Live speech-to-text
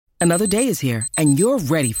Another day is here, and you're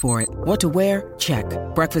ready for it. What to wear? Check.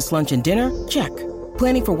 Breakfast, lunch, and dinner? Check.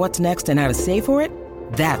 Planning for what's next and how to save for it?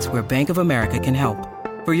 That's where Bank of America can help.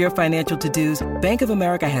 For your financial to-dos, Bank of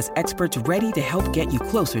America has experts ready to help get you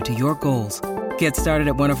closer to your goals. Get started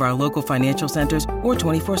at one of our local financial centers or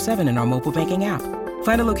 24/7 in our mobile banking app.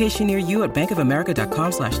 Find a location near you at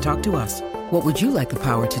bankofamerica.com/talktous. What would you like the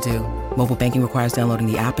power to do? Mobile banking requires downloading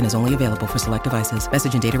the app and is only available for select devices.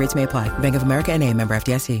 Message and data rates may apply. Bank of America N.A., member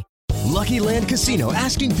FDIC. Lucky Land Casino,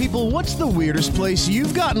 asking people, what's the weirdest place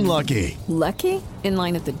you've gotten lucky? Lucky? In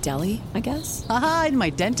line at the deli, I guess? Aha, in my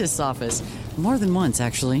dentist's office. More than once,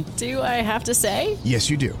 actually. Do I have to say? Yes,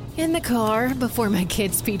 you do. In the car before my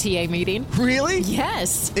kids' PTA meeting. Really?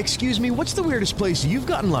 Yes. Excuse me, what's the weirdest place you've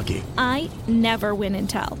gotten lucky? I never win and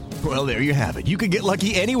tell. Well, there you have it. You can get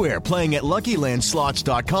lucky anywhere, playing at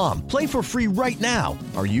LuckyLandSlots.com. Play for free right now.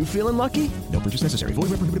 Are you feeling lucky? No purchase necessary. Void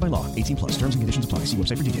where prohibited by law. 18+. Terms and conditions apply. See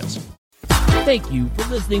website for details. Thank you for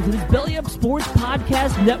listening to this Belly Up Sports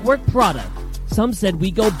Podcast Network product. Some said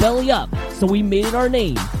we go belly up, so we made it our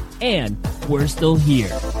name. And we're still here.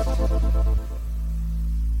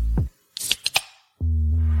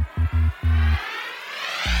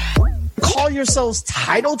 Call yourselves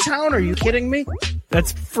Title Town? Are you kidding me?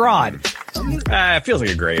 That's fraud. It feels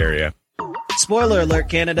like a gray area. Spoiler alert,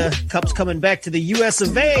 Canada. Cup's coming back to the US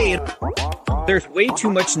of A. There's way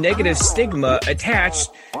too much negative stigma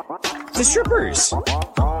attached to strippers.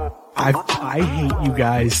 I hate you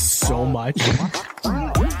guys so much.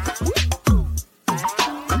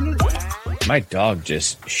 My dog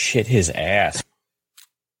just shit his ass.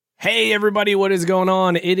 Hey everybody, what is going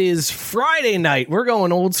on? It is Friday night. We're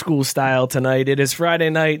going old school style tonight. It is Friday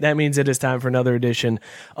night. That means it is time for another edition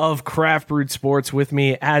of Craft Brewed Sports. With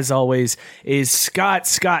me, as always, is Scott.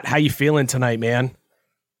 Scott, how you feeling tonight, man?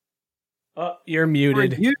 You're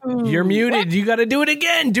muted. You're muted. What? You got to do it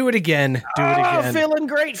again. Do it again. Do it again. Feeling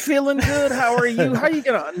great. Feeling good. How are you? How are you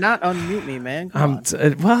going to not unmute me, man?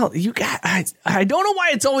 Well, you got. I don't know why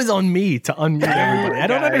it's always on me to unmute everybody. I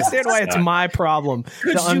don't understand why it's my problem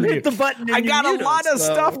to unmute. Hit the button and I got a lot of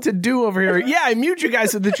stuff to do over here. Yeah, I mute you guys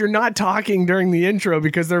so that you're not talking during the intro,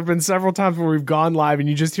 because there have been several times where we've gone live and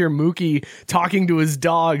you just hear Mookie talking to his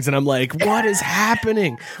dogs, and I'm like, what is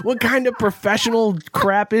happening? What kind of professional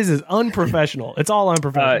crap is this? Unprofessional. It's all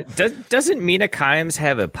unprofessional. Doesn't Mina Kimes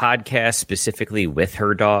have a podcast specifically with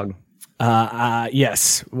her dog?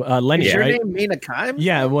 Yes. Lenny, is your right? name Mina Kimes?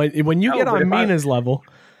 Yeah. When you get on Mina's level.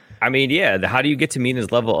 I mean, yeah. How do you get to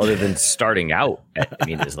Mina's level other than starting out at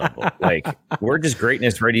Mina's level? Like, we're just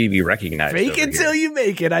greatness ready to be recognized. Fake it till you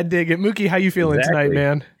make it. I dig it. Mookie, how you feeling tonight,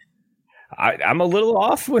 man? I'm a little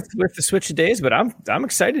off with the switch of days, but I'm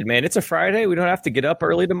excited, man. It's a Friday. We don't have to get up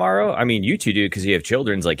early tomorrow. I mean, you two do because you have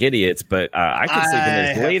children's like idiots, but I can sleep in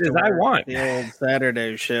as late as I want. The old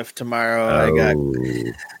Saturday shift tomorrow.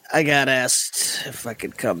 I got asked if I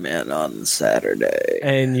could come in on Saturday,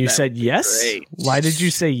 and you said yes. Great. Why did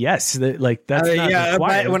you say yes? That's not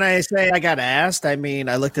required. When I say I got asked, I mean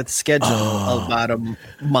I looked at the schedule about a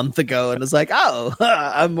month ago and was like,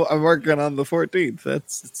 I'm working on the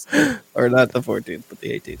 14th. Or not the 14th, but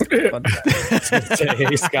the 18th.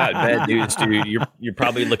 Hey Scott, bad news, dude. You're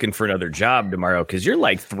probably looking for another job tomorrow because you're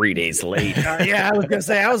like 3 days late. Yeah, I was gonna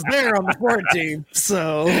say I was there on the 14th.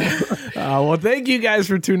 So, well, thank you guys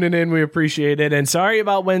for tuning in. We appreciate it. And sorry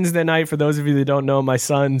about Wednesday night. For those of you that don't know, my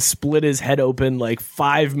son split his head open like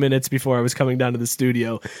 5 minutes before I was coming down to the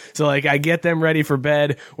studio. So like I get them ready for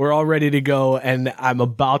bed. We're all ready to go. And I'm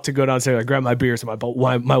about to go downstairs. I grab my beer. So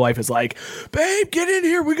my wife is like, babe, get in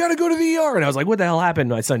here. We got to go to the ER. And I was like, what the hell happened?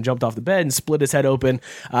 My son jumped off the bed and split his head open.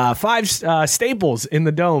 5 staples in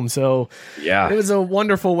the dome. So yeah, it was a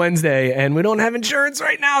wonderful Wednesday. And we don't have insurance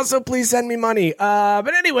right now. So please send me money.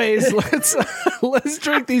 But anyways, let's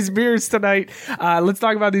drink these beers tonight. Let's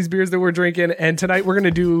talk about these beers that we're drinking. And tonight we're going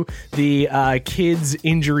to do the kids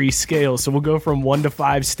injury scale. So we'll go from 1 to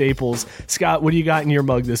 5 staples. Scott, what do you got in your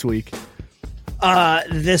mug this week?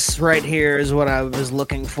 This right here is what I was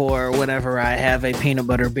looking for whenever I have a peanut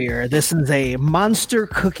butter beer. This is a Monster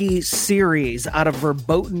Cookie series out of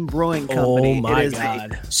Verboten Brewing Company. Oh my it is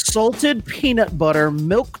God. A salted peanut butter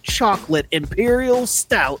milk chocolate imperial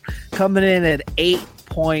stout coming in at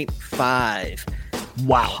 8.5.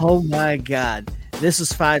 Wow. Oh my God. This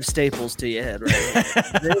is 5 staples to your head right here.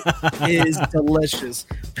 This is delicious.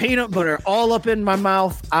 Peanut butter all up in my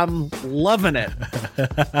mouth. I'm loving it.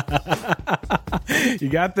 You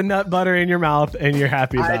got the nut butter in your mouth and you're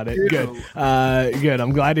happy about it. Good. Good.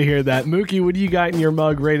 I'm glad to hear that. Mookie, what do you got in your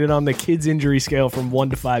mug rated on the kids injury scale from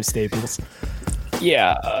 1 to 5 staples?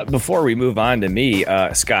 Yeah. Before we move on to me,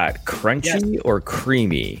 Scott, crunchy or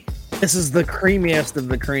creamy? This is the creamiest of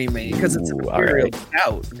the creamy because it's Imperial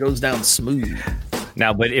Stout. It goes down smooth.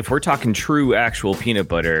 Now, but if we're talking true, actual peanut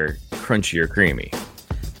butter, crunchy or creamy?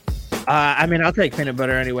 I mean, I'll take peanut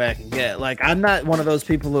butter any way I can get. Like, I'm not one of those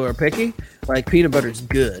people who are picky. Like, peanut butter's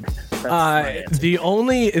good. The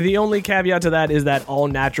only caveat to that is that all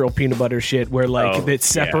natural peanut butter shit where it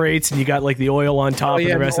separates and you got like the oil on top and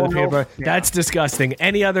the rest of the peanut butter. Yeah. That's disgusting.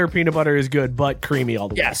 Any other peanut butter is good, but creamy all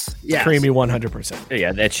the way. Yes. Creamy 100%.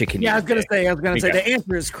 Yeah, that shit can. Yeah, I was gonna say the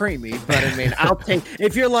answer is creamy, but I mean, I'll take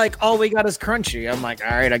if you're like all we got is crunchy. I'm like, all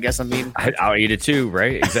right, I guess I'll eat it too,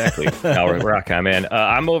 right? Exactly. No, rock on, man.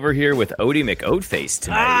 I'm over here with Odie McOatface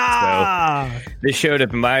tonight. So this showed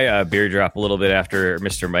up in my beer drop a little bit after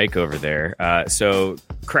Mr. Mike over there. So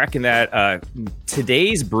cracking that.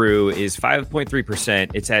 Today's brew is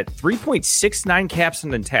 5.3%. It's at 3.69 caps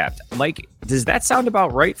on Untapped. Mike, does that sound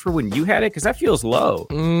about right for when you had it? Because that feels low.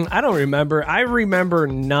 I don't remember. I remember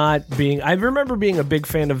being a big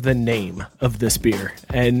fan of the name of this beer,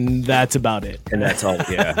 and that's about it. And that's all.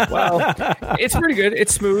 Yeah. Well, it's pretty good.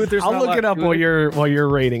 It's smooth. I'll look it up while you're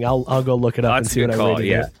rating. I'll go look it up and see what I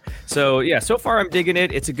rated it. So far I'm digging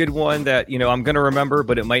it. It's a good one that I'm going to remember,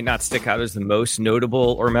 but it might not stick out as the most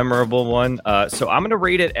notable or memorable one. So I'm going to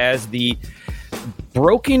rate it as the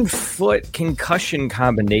Broken Foot Concussion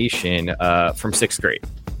combination from 6th grade.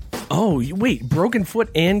 Oh, wait, Broken Foot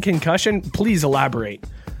and concussion? Please elaborate.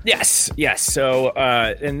 Yes. So,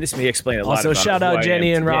 and this may explain a lot. Also, shout out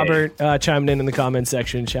Jenny and Robert chiming in the comment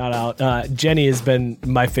section. Shout out. Jenny has been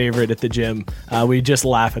my favorite at the gym. We just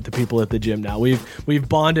laugh at the people at the gym now. We've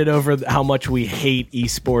bonded over how much we hate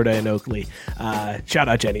Esporta in Oakley. Shout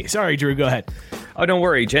out Jenny. Sorry, Drew, go ahead. Oh, don't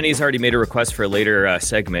worry. Jenny's already made a request for a later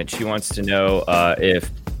segment. She wants to know if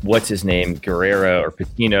what's his name, Guerrera or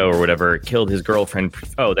Patino or whatever, killed his girlfriend.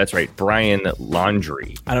 Oh, that's right, Brian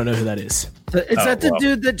Laundrie. I don't know who that is. Is that the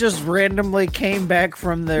dude that just randomly came back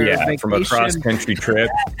from their vacation? From a cross-country trip?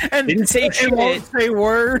 And didn't say shit. Won't say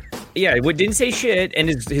word. Yeah, didn't say shit, and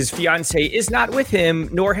his fiance is not with him,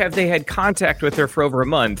 nor have they had contact with her for over a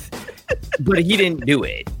month, but he didn't do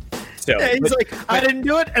it. So, yeah, he's I didn't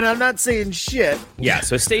do it, and I'm not saying shit. Yeah,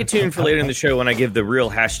 so stay tuned for later in the show when I give the real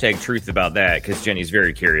hashtag truth about that, because Jenny's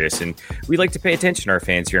very curious, and we like to pay attention to our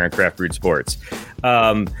fans here on Craft Brewed Sports.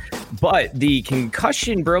 But the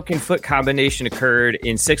concussion broken foot combination occurred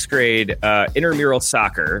in 6th grade intramural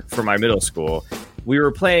soccer for my middle school. We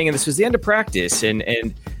were playing, and this was the end of practice, and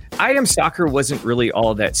IM soccer wasn't really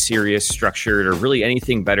all that serious, structured, or really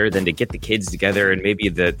anything better than to get the kids together, and maybe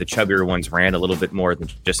the chubbier ones ran a little bit more than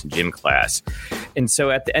just in gym class. And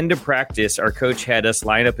so at the end of practice, our coach had us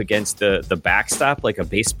line up against the backstop, like a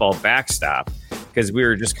baseball backstop, because we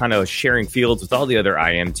were just kind of sharing fields with all the other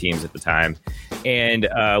IM teams at the time. And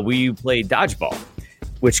we played dodgeball,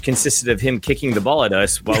 which consisted of him kicking the ball at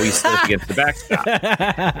us while we stood up against the backstop.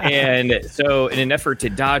 And so in an effort to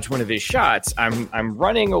dodge one of his shots, I'm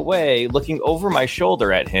running away, looking over my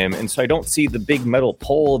shoulder at him. And so I don't see the big metal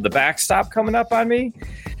pole of the backstop coming up on me.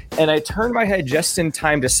 And I turn my head just in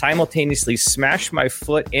time to simultaneously smash my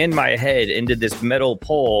foot and my head into this metal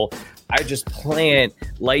pole. I just plant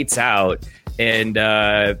lights out and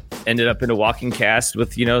ended up in a walking cast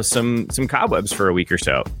with, some cobwebs for a week or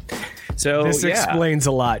so. So this explains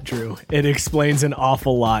a lot, Drew. It explains an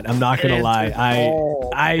awful lot. I'm not going to lie.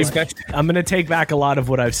 I'm going to take back a lot of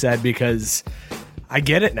what I've said because I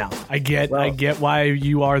get it now. I get why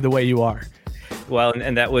you are the way you are. Well,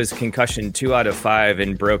 and that was concussion 2 out of 5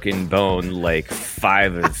 and broken bone like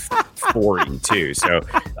 5 of 40 too. So,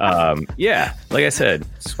 like I said,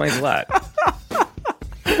 explains a lot.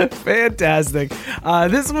 Fantastic.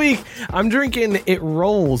 This week, I'm drinking It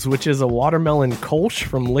Rolls, which is a watermelon Kolsch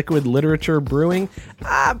from Liquid Literature Brewing.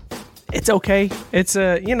 It's okay. It's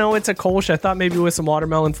a Kolsch. I thought maybe with some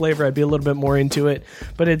watermelon flavor, I'd be a little bit more into it,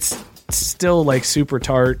 but it's still like super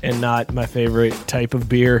tart and not my favorite type of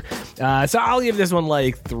beer. So I'll give this one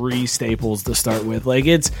like 3 staples to start with. Like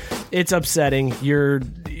it's upsetting.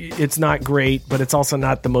 It's not great, but it's also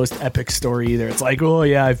not the most epic story either. It's like, oh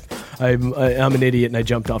yeah, I'm an idiot and I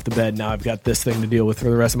jumped off the bed. Now I've got this thing to deal with for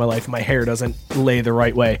the rest of my life. My hair doesn't lay the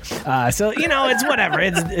right way. So it's whatever.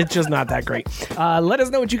 It's just not that great. Let us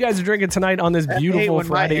know what you guys are drinking tonight on this beautiful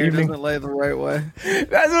Friday evening. My hair doesn't lay the right way.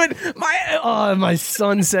 That's what my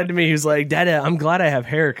son said to me. He was like, Dada, I'm glad I have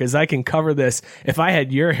hair because I can cover this. If I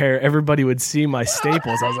had your hair, everybody would see my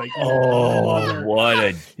staples. I was like, oh, what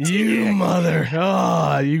a you mother.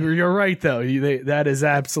 Oh, you're right, though. That is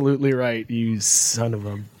absolutely right. You son of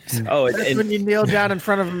a... Oh, that's when you kneel down in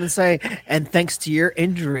front of him and say, and thanks to your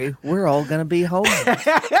injury, we're all going to be homeless.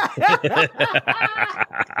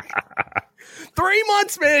 3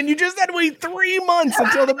 months, man. You just had to wait 3 months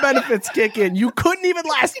until the benefits kick in. You couldn't even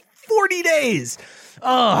last 40 days.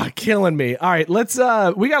 Oh, killing me. All right, let's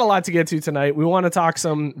we got a lot to get to tonight. We want to talk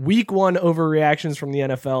some week 1 overreactions from the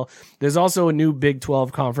NFL. There's also a new Big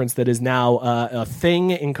 12 conference that is now a thing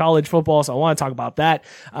in college football, so I want to talk about that.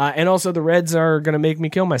 And also the Reds are going to make me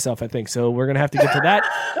kill myself, I think. So we're going to have to get to that.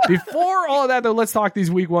 Before all of that, though, let's talk these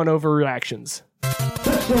week 1 overreactions.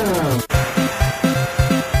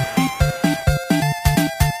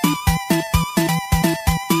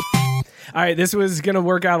 All right, this was going to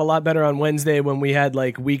work out a lot better on Wednesday when we had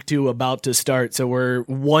like week 2 about to start. So we're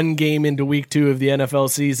 1 game into week 2 of the NFL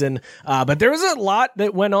season. But there was a lot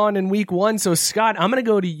that went on in week 1. So Scott, I'm going to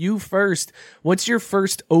go to you first. What's your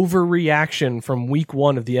first overreaction from week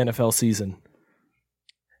 1 of the NFL season?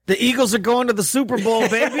 The Eagles are going to the Super Bowl,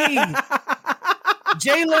 baby.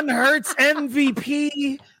 Jalen Hurts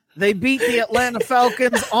MVP. They beat the Atlanta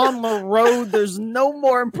Falcons on the road. There's no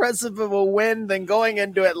more impressive of a win than going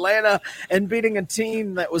into Atlanta and beating a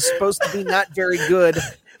team that was supposed to be not very good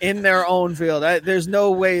in their own field. There's no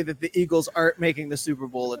way that the Eagles aren't making the Super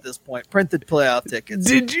Bowl at this point. Printed playoff tickets.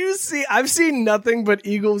 Did you see? I've seen nothing but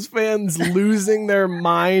Eagles fans losing their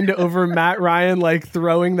mind over Matt Ryan, like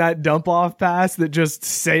throwing that dump off pass that just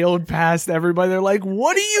sailed past everybody. They're like,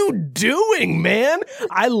 what are you doing, man?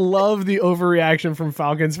 I love the overreaction from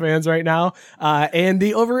Falcons fans right now. And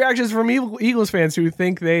the overreactions from Eagles fans who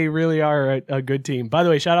think they really are a good team. By the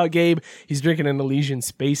way, shout out Gabe. He's drinking an Elysian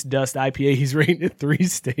Space Dust IPA. He's rating it 3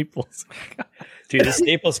 Staples. Dude, the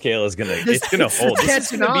Staples scale is gonna hold.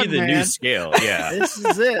 This is gonna be the new scale. Yeah, this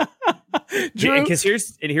is it. Because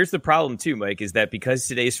here's the problem too, Mike, is that because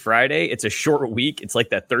today's Friday, it's a short week. It's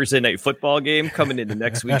like that Thursday night football game coming into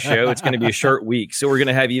next week's show. It's going to be a short week, so we're going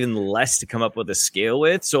to have even less to come up with a scale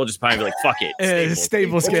with. So we'll just probably be like, "Fuck it,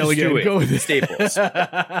 Staples scale again. Go with it. Staples."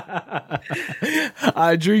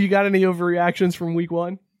 Drew, you got any overreactions from week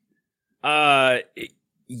 1?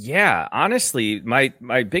 Yeah, honestly, my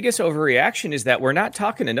biggest overreaction is that we're not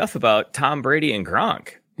talking enough about Tom Brady and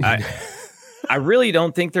Gronk. I really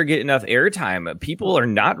don't think they're getting enough airtime. People are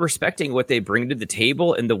not respecting what they bring to the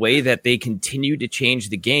table and the way that they continue to change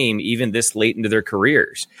the game even this late into their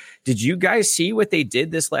careers. Did you guys see what they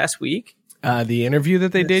did this last week? The interview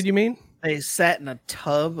that they did, you mean? They sat in a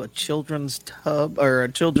tub, a children's tub, or a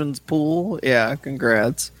children's pool. Yeah,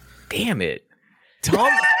 congrats. Damn it. Tom...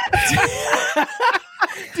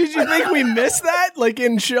 Did you think we missed that? Like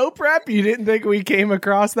in show prep, you didn't think we came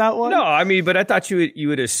across that one? No, I mean, but I thought you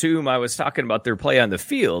would assume I was talking about their play on the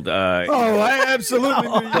field. I absolutely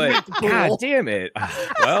did. But God damn it.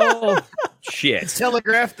 Well, shit.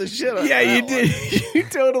 Telegraphed the shit out Yeah, you did. You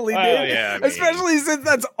totally did. Yeah, especially since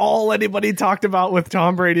that's all anybody talked about with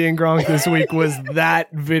Tom Brady and Gronk this week was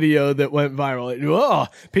that video that went viral. Oh,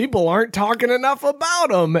 people aren't talking enough about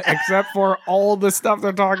them except for all the stuff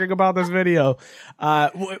they're talking about this video.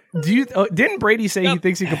 Didn't Brady say he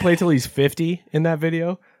thinks he can play till he's 50 in that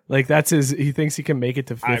video? Like he thinks he can make it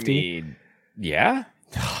to 50? I mean, yeah.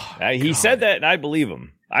 He said that and I believe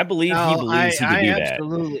him. I believe he believes he can do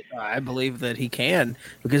absolutely, that. I believe that he can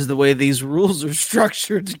because the way these rules are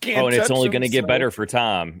structured, you can't and it's only going to get better for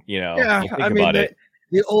Tom. You know, yeah. Think about it.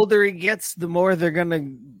 The older he gets, the more they're going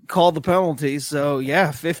to call the penalties. So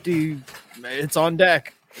yeah, 50, it's on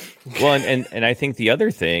deck. Well, and I think the other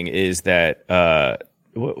thing is that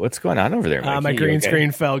what's going on over there, Mike? My green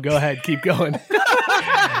screen fell. Go ahead, keep going.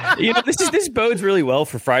 This bodes really well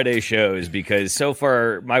for Friday shows because so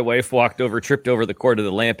far my wife tripped over the cord of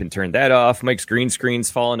the lamp and turned that off. Mike's green screen's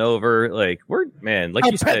falling over. Like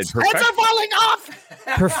you said, pets are falling off.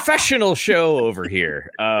 Professional show over here.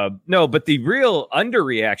 No, but the real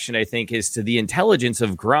underreaction, I think, is to the intelligence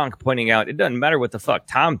of Gronk pointing out it doesn't matter what the fuck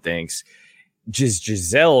Tom thinks. Is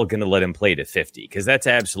Giselle going to let him play to 50? Because that's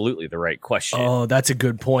absolutely the right question. Oh, that's a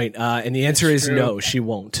good point. And the answer is no, she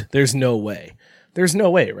won't. There's no way. There's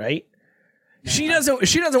no way, right? No. She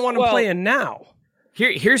doesn't want him playing now.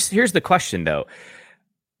 Here's the question though.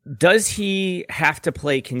 Does he have to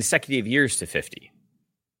play consecutive years to 50?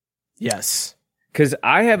 Yes. Because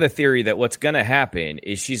I have a theory that what's going to happen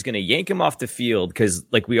is she's going to yank him off the field because,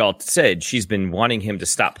 like we all said, she's been wanting him to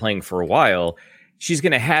stop playing for a while. She's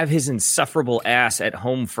going to have his insufferable ass at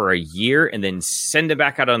home for a year and then send him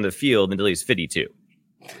back out on the field until he's 52.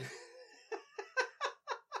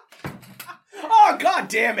 Oh, God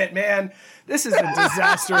damn it, man. This is a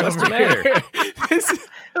disaster over here.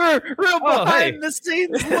 Real behind the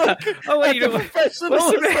scenes look.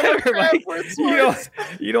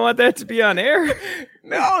 You don't want that to be on air?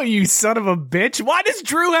 No, you son of a bitch. Why does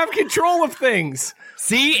Drew have control of things?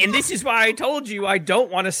 See, and this is why I told you I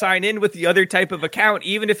don't want to sign in with the other type of account,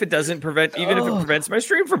 even if it doesn't prevent, if it prevents my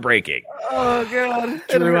stream from breaking. Oh God,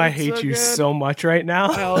 Drew, I hate you so much right now.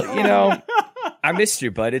 Well, I missed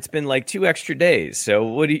you, bud. It's been like 2 extra days. So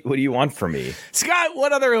what do you want from me, Scott?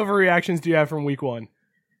 What other overreactions do you have from week 1?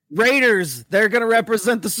 Raiders, they're going to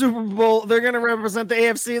represent the Super Bowl. They're going to represent the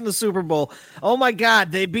AFC in the Super Bowl. Oh, my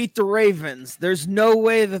God, they beat the Ravens. There's no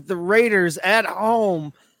way that the Raiders at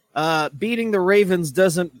home beating the Ravens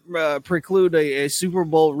doesn't preclude a Super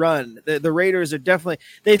Bowl run. The Raiders are definitely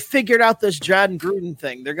 – they figured out this John Gruden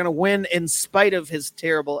thing. They're going to win in spite of his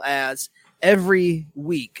terrible ass every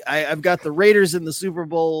week. I've got the Raiders in the Super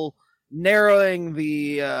Bowl narrowing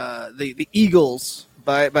the Eagles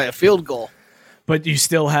by a field goal. But you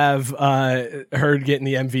still have Hurd getting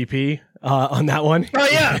the MVP on that one. Oh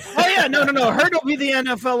yeah. No. Hurd will be the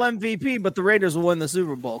NFL MVP, but the Raiders will win the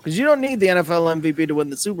Super Bowl because you don't need the NFL MVP to win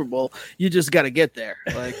the Super Bowl. You just got to get there.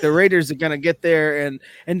 Like the Raiders are going to get there,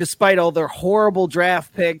 and despite all their horrible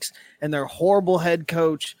draft picks and their horrible head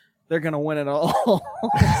coach, they're going to win it all.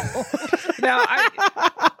 Now,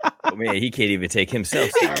 oh man, he can't even take himself.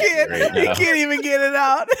 He can't even get it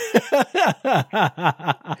out.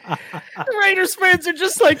 The Raiders fans are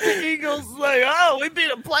just like the Eagles, like, oh, we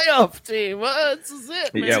beat a playoff team. Well, this is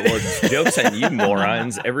it, man. Yeah, well, joke's on you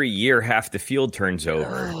morons. Every year, half the field turns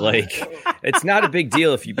over. Like, it's not a big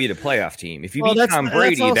deal if you beat a playoff team. If you beat Tom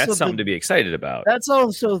Brady, that's something to be excited about. That's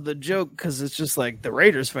also the joke, because it's just like the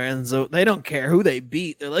Raiders fans, they don't care who they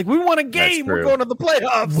beat. They're like, we won a game. We're going to the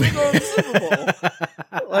playoffs. We're going to the Super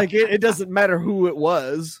Bowl. Like, it doesn't matter who it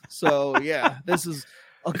was. So, yeah, this is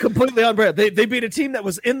completely unfair. They beat a team that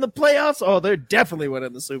was in the playoffs. Oh, they're definitely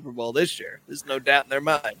winning the Super Bowl this year. There's no doubt in their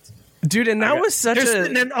minds. Dude, and that was such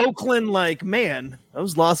sitting in Oakland, like, man,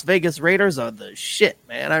 those Las Vegas Raiders are the shit,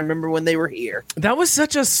 man. I remember when they were here. That was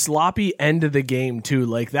such a sloppy end of the game, too.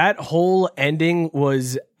 Like, that whole ending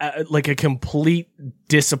was like a complete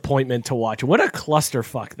disappointment to watch. What a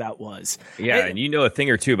clusterfuck that was. Yeah, and you know a thing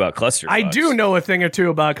or two about clusterfucks. I do know a thing or two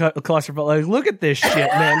about clusterfuck. Like, look at this shit,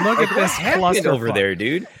 man. Look at this clusterfuck over there,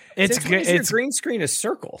 dude. It's your green screen a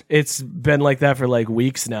circle. It's been like that for like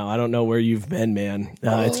weeks now. I don't know where you've been, man.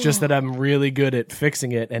 It's just that I'm really good at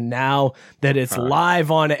fixing it, and now that it's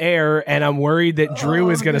live on air, and I'm worried that Drew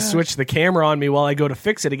is going to switch the camera on me while I go to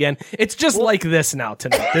fix it again. It's just like this now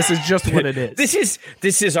tonight. This is just what it is.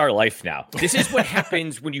 This is our life now. This is what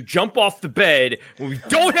happens when you jump off the bed when we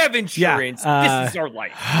don't have insurance. This is our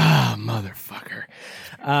life. Motherfucker.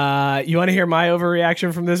 You want to hear my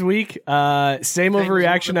overreaction from this week? Same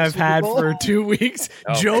overreaction I've had for 2 weeks.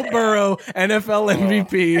 Joe Burrow, NFL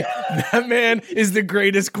MVP. That man is the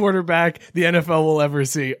greatest quarterback the NFL will ever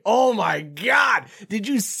see. Oh my God. Did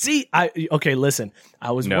you see? Okay, listen.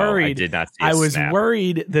 I was worried. I did not see I was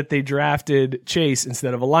worried that they drafted Chase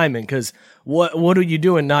instead of a lineman, because what are you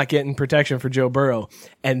doing not getting protection for Joe Burrow?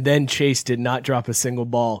 And then Chase did not drop a single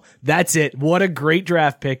ball. That's it. What a great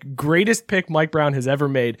draft pick. Greatest pick Mike Brown has ever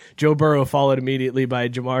made. Joe Burrow followed immediately by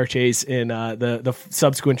Jamar Chase in the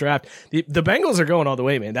subsequent draft. The Bengals are going all the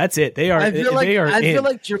way, man. That's it. They are. I feel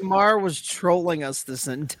like Jamar was trolling us this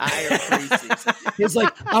entire preseason. He's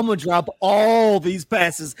like, I'm gonna drop all these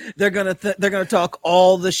passes. They're gonna talk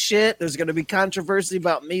all the shit. There's gonna be controversy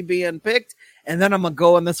about me being picked, and then I'm gonna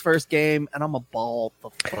go in this first game and I'm gonna ball the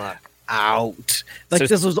fuck out. Like,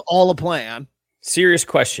 this was all a plan. Serious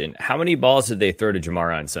question: how many balls did they throw to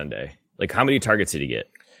Jamar on Sunday? Like, how many targets did he get?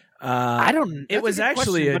 I don't. It was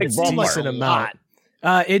actually a decent amount.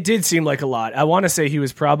 It did seem like a lot. I want to say he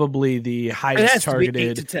was probably the highest targeted.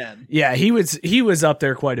 8 to 10. Yeah, he was up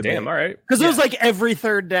there quite a bit. Damn, all right. Because it was like every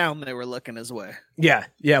third down they were looking his way. Yeah,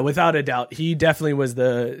 without a doubt. He definitely was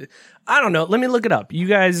the. I don't know. Let me look it up. You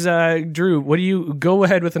guys, Drew, what do you go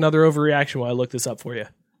ahead with another overreaction while I look this up for you?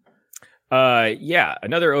 Yeah,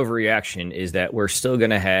 another overreaction is that we're still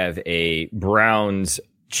going to have a Browns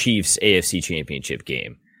Chiefs AFC Championship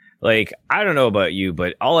game. Like, I don't know about you,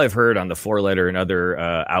 but all I've heard on the 4-letter and other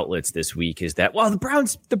outlets this week is that, well, the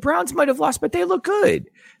Browns might have lost, but they look good.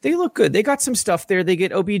 They look good. They got some stuff there. They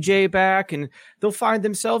get OBJ back, and they'll find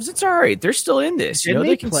themselves. It's all right. They're still in this. Did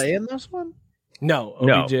they play in this one? No,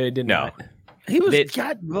 OBJ did not. He was. They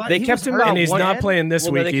kept him out, and he's not playing this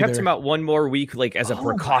week either. They kept him out one more week, like as a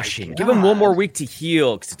precaution. Give him one more week to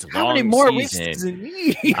heal, because it's a long season. How many more weeks does it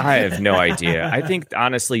need? I have no idea. I think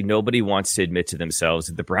honestly, nobody wants to admit to themselves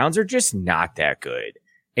that the Browns are just not that good,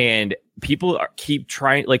 and people keep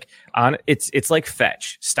trying. Like it's like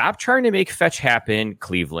fetch. Stop trying to make fetch happen,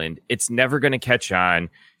 Cleveland. It's never going to catch on.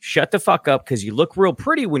 Shut the fuck up, because you look real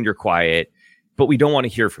pretty when you're quiet, but we don't want to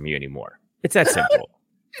hear from you anymore. It's that simple.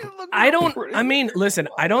 Listen,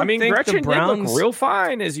 I don't think Gretchen the Browns did look real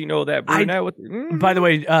fine, as you know that brunette. By the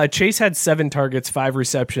way, Chase had 7 targets, 5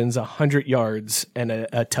 receptions, 100 yards, and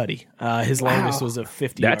a tutty. His longest was a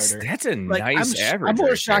 50-yarder. That's a nice average. I'm more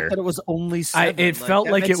right shocked there. that it was only 7. It felt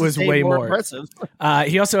like it was way more impressive.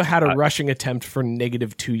 He also had a rushing attempt for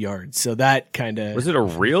 -2 yards, so that kind of was it a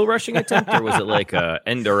real rushing attempt or was it like a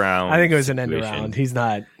end around? I think it was an end situation? around.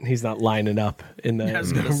 He's not lining up in the. I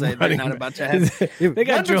was going to say they're not about to have. They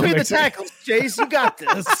got Run between the Mixon. tackles, Chase. You got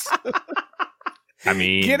this. I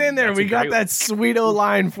mean, Get in there. that's We a got great- that sweet O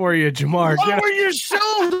line for you, Jamar. Get Lower your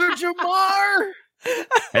shoulder, Jamar.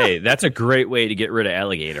 Hey, that's a great way to get rid of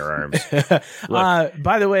alligator arms.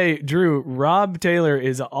 By the way, Drew, Rob Taylor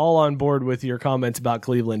is all on board with your comments about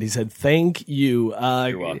Cleveland. He said, thank you.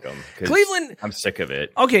 You're welcome. 'Cause Cleveland. I'm sick of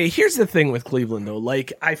it. Okay, here's the thing with Cleveland, though.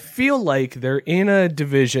 Like, I feel like they're in a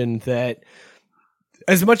division that,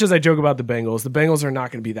 as much as I joke about the Bengals are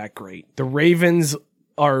not going to be that great. The Ravens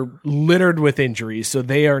are littered with injuries, so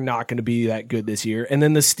they are not going to be that good this year. And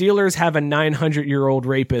then the Steelers have a 900-year-old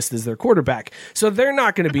rapist as their quarterback, so they're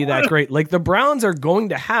not going to be that great. Like, the Browns are going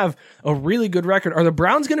to have a really good record. Are the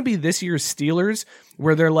Browns going to be this year's Steelers,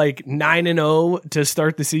 where they're like 9-0 to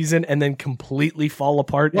start the season and then completely fall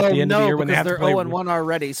apart at the end of the year when they have to play? They're 0-1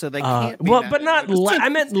 already, so they can't. Well, but not. I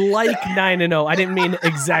meant like 9-0. I didn't mean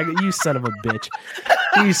exactly. You son of a bitch.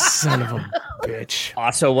 You son of a bitch.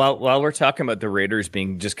 Also, while we're talking about the Raiders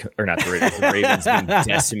being the Ravens being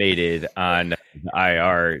decimated on the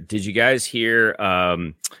IR, did you guys hear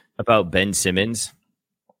about Ben Simmons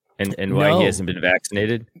and why he hasn't been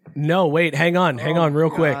vaccinated? No, wait, hang on, real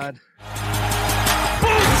quick.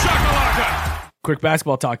 Quick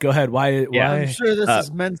basketball talk. Go ahead. Why? I'm sure this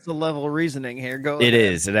is Mensa level reasoning here. Go ahead. It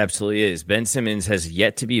is. It absolutely is. Ben Simmons has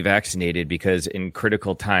yet to be vaccinated because in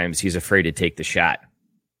critical times he's afraid to take the shot.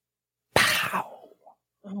 Pow!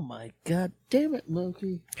 Oh my god! Damn it,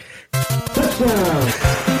 Loki!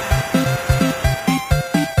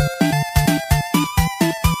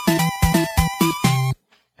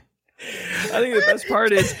 I think the best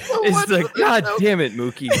part is the God damn it,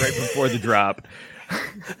 Mookie, right before the drop.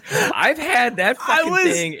 I've had that fucking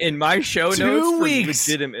thing in my show notes for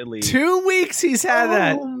legitimately 2 weeks. He's had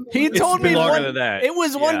that. He told me longer than that. It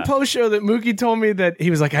was one post show that Mookie told me that he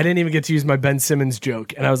was like, I didn't even get to use my Ben Simmons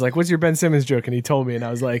joke, and I was like, what's your Ben Simmons joke? And he told me, and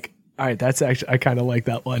I was like, all right, that's actually, I kind of like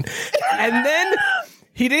that one. And then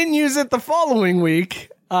he didn't use it the following week.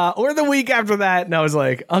 Or the week after that, and I was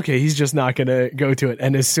like, okay, he's just not going to go to it.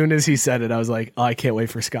 And as soon as he said it, I was like, oh, I can't wait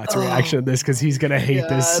for Scott's reaction to this because he's going to hate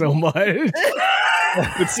this so much.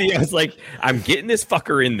 But see, I was like, I'm getting this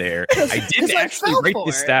fucker in there. I didn't actually write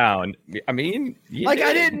this down. I mean, I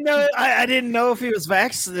didn't know. I didn't know if he was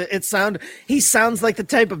vaxxed. He sounds like the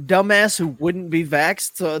type of dumbass who wouldn't be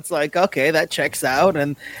vaxxed. So it's like, okay, that checks out.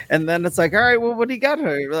 And then it's like, all right, well, what do you got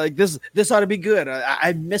here? Like this ought to be good.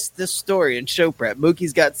 I missed this story in show prep.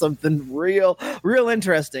 Mookie's got something real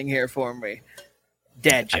interesting here for me.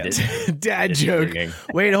 Dad joke. Dad joke.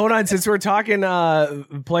 Wait, hold on. Since we're talking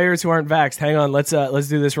players who aren't vaxxed, hang on. Let's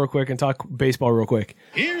do this real quick and talk baseball real quick.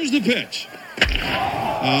 Here's the pitch.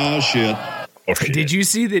 Oh, shit. Did you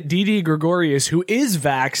see that Didi Gregorius, who is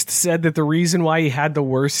vaxxed, said that the reason why he had the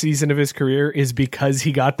worst season of his career is because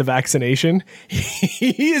he got the vaccination?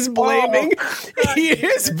 He is blaming it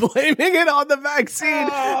on the vaccine.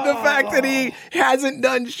 The fact that he hasn't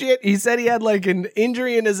done shit. He said he had like an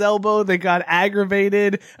injury in his elbow that got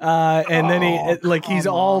aggravated, and then he's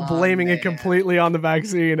all blaming it completely on the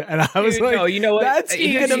vaccine. And I was like, you know what? That's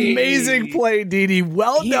an amazing play, Didi.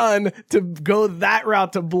 Well done to go that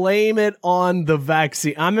route to blame it on the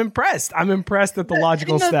vaccine. I'm impressed at the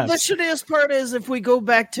logical steps. The shittiest part is if we go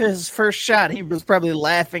back to his first shot, he was probably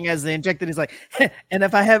laughing as they injected. He's like, and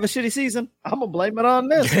if I have a shitty season, I'm gonna blame it on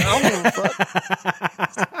this.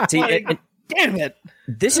 See, damn it.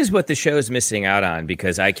 This is what the show's missing out on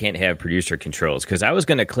because I can't have producer controls. Because I was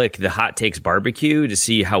going to click the Hot Takes Barbecue to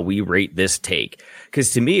see how we rate this take.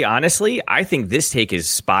 Because to me, honestly, I think this take is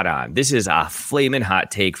spot on. This is a flaming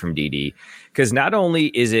hot take from DD. Because not only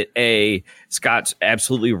is it A, Scott's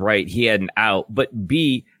absolutely right, he had an out, but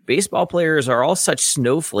B, baseball players are all such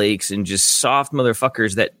snowflakes and just soft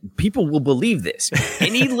motherfuckers that people will believe this.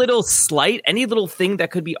 Any little slight, any little thing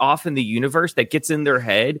that could be off in the universe that gets in their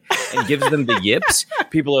head and gives them the yips,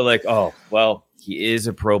 people are like, oh, well, he is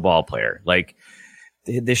a pro ball player. Like,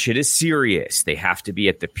 this shit is serious. They have to be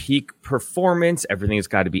at the peak performance. Everything's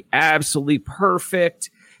got to be absolutely perfect.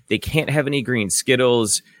 They can't have any green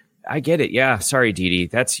Skittles. I get it. Yeah. Sorry, Didi.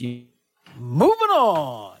 That's you. Moving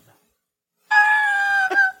on.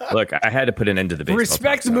 Look, I had to put an end to the baseball.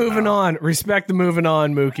 Respect the moving on,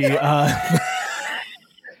 Mookie.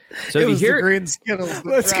 So it if you was hear the green Skittles.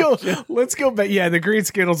 Let's go back. Yeah, the green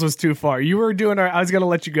Skittles was too far. You were doing I was going to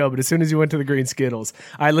let you go, but as soon as you went to the green Skittles.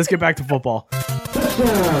 All right, let's get back to football.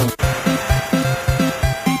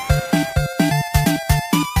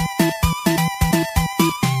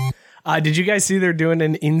 Did you guys see they're doing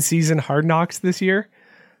an in-season Hard Knocks this year?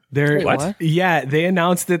 Yeah, they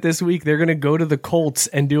announced it this week. They're going to go to the Colts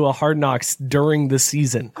and do a Hard Knocks during the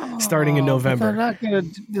season, starting in November. They're not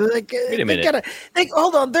going to. Wait a minute.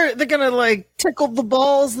 Hold on. They're going to like tickle the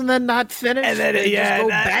balls and then not finish. And then just go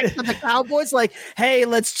back to the Cowboys. Like, hey,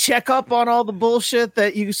 let's check up on all the bullshit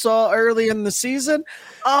that you saw early in the season.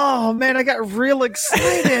 Oh man, I got real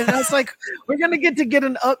excited. I was like, we're going to get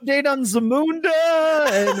an update on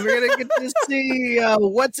Zamunda, and we're going to get to see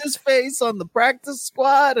what's his face on the practice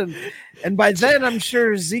squad. And by then, I'm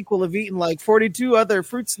sure Zeke will have eaten like 42 other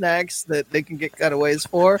fruit snacks that they can get cutaways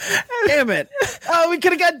for. Damn it! Oh, we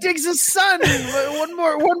could have got Diggs' son. One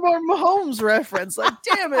more Mahomes reference. Like,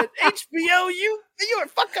 damn it, HBO, you are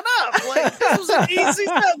fucking up. Like, this was an easy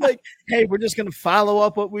step. Like, hey, we're just gonna follow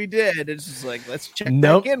up what we did. It's just like, let's check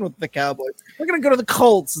back in with the Cowboys. We're gonna go to the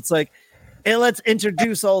Colts. It's like, hey, let's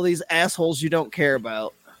introduce all these assholes you don't care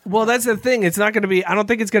about. Well, that's the thing. It's not going to be. I don't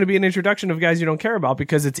think it's going to be an introduction of guys you don't care about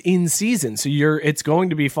because it's in season. So it's going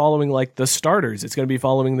to be following like the starters. It's going to be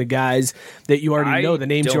following the guys that you already know, the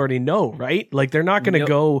names you already know, right? Like they're not going to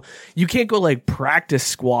go. You can't go like practice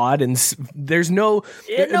squad and there's no.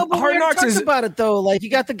 But Hard Knocks is about it though. Like you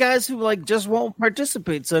got the guys who like just won't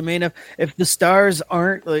participate. So I mean, if the stars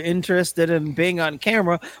aren't interested in being on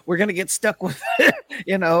camera, we're going to get stuck with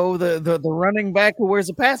the running back who wears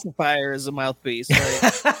a pacifier as a mouthpiece.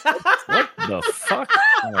 Like, what the fuck?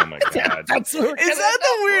 Oh my god! That's the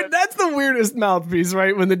weird? That's the weirdest mouthpiece,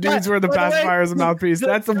 right? When the dudes wear the pacifier as a mouthpiece,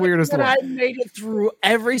 that's the weirdest one. I made it through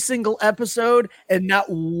every single episode, and not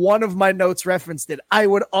one of my notes referenced it. I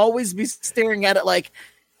would always be staring at it like,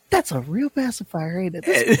 that's a real pacifier, ain't it?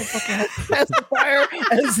 This motherfucker has a pacifier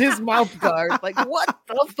as his mouth guard. Like, what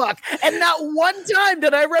the fuck? And not one time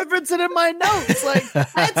did I reference it in my notes. Like,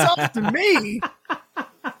 that's up to me.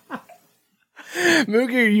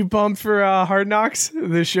 Mookie, are you pumped for Hard Knocks,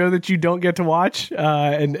 the show that you don't get to watch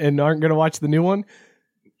and aren't going to watch the new one?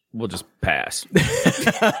 We'll just pass.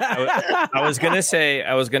 I was gonna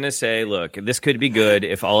say, look, this could be good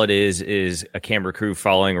if all it is a camera crew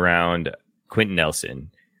following around Quentin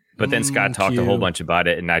Nelson. But then Scott talked a whole bunch about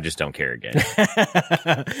it, and I just don't care again.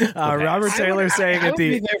 Robert Taylor saying at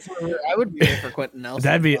the I would be there for Quentin Nelson.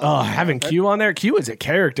 That'd be having Q on there. Q is a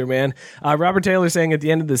character, man. Robert Taylor saying at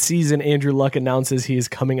the end of the season, Andrew Luck announces he is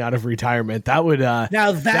coming out of retirement. That would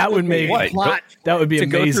that would make that would be to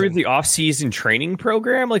amazing. Go through the off-season training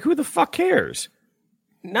program. Like, who the fuck cares?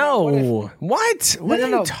 No, what are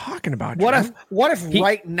you talking about? What if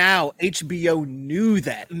right now HBO knew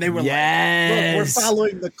that and they were like, look, we're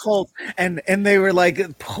following the Colts, and they were like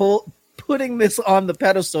putting this on the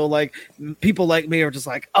pedestal, like people like me are just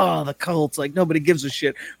like, oh, the Colts, like nobody gives a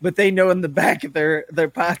shit, but they know in the back of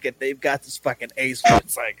their pocket they've got this fucking ace.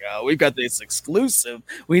 It's like, oh, we've got this exclusive.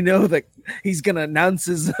 We know that he's gonna announce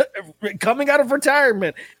his coming out of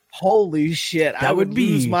retirement. Holy shit! I would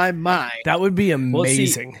lose my mind. That would be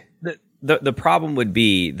amazing. Well, see, the problem would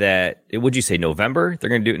be that, would you say November? They're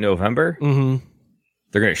going to do it in November? Mm-hmm.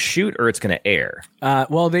 They're going to shoot or it's going to air?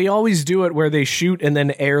 Well, they always do it where they shoot and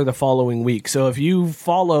then air the following week. So if you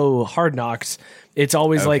follow Hard Knocks, it's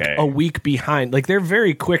always like a week behind. Like they're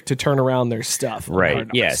very quick to turn around their stuff. Right.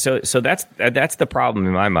 Yeah. So that's the problem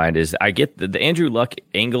in my mind is I get the Andrew Luck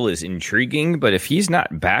angle is intriguing, but if he's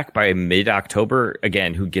not back by mid-October,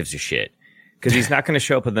 again, who gives a shit? Because he's not going to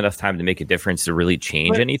show up with enough time to make a difference to really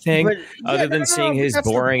change anything other than seeing his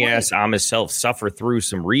boring ass Amish self suffer through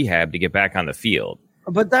some rehab to get back on the field.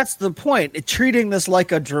 But that's the point. Treating this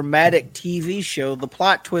like a dramatic TV show, the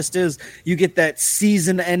plot twist is you get that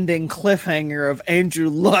season-ending cliffhanger of Andrew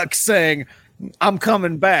Luck saying, I'm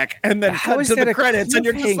coming back, and then cut to the credits, and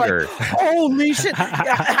you're just like, holy shit.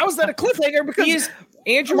 How is that a cliffhanger? Because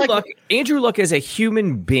Andrew Luck as a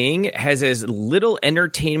human being has as little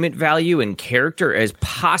entertainment value and character as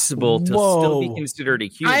possible to still be considered a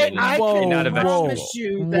human. I can promise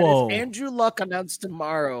you that if Andrew Luck announced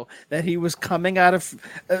tomorrow that he was coming out of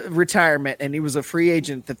retirement and he was a free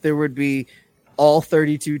agent, that there would be all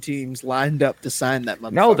 32 teams lined up to sign that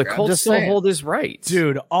motherfucker. No, the Colts still hold his rights.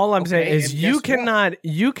 Dude, all I'm saying is and you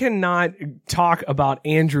guess cannot talk about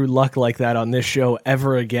Andrew Luck like that on this show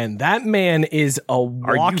ever again. That man is a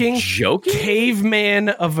walking caveman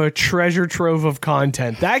of a treasure trove of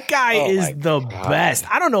content. That guy is the best.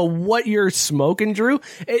 I don't know what you're smoking, Drew.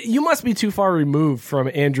 You must be too far removed from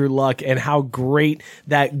Andrew Luck and how great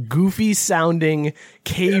that goofy sounding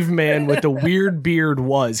caveman with the weird beard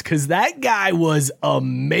was, because that guy was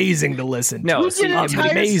amazing to listen to. No, Who did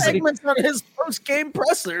entire segments on his post-game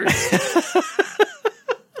pressers?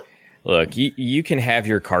 Look, you can have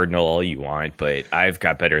your Cardinal all you want, but I've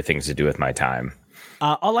got better things to do with my time.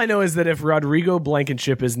 All I know is that if Rodrigo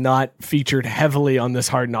Blankenship is not featured heavily on this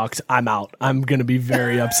Hard Knocks, I'm out. I'm going to be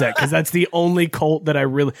very upset because that's the only Colt that I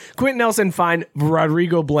really... Quentin Nelson, fine.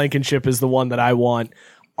 Rodrigo Blankenship is the one that I want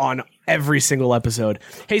on every single episode.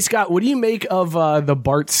 Hey, Scott, what do you make of the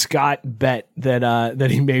Bart Scott bet that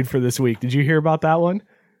he made for this week? Did you hear about that one?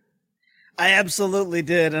 I absolutely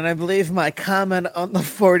did, and I believe my comment on the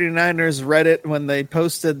 49ers Reddit when they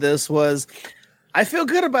posted this was, I feel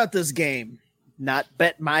good about this game. Not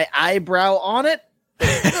bet my eyebrow on it.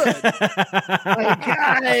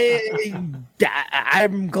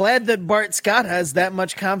 I'm glad that Bart Scott has that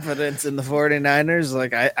much confidence in the 49ers.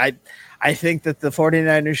 Like, I think that the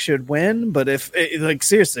 49ers should win, but if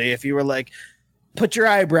seriously, if you were like, put your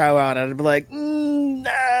eyebrow on it, I'd be like,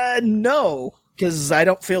 no, because I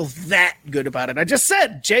don't feel that good about it. I just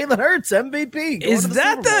said Jalen Hurts MVP. Is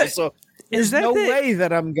that the... There's no way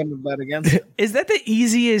that I'm going to bet against it. Is that the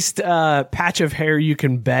easiest patch of hair you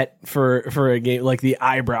can bet for a game, like the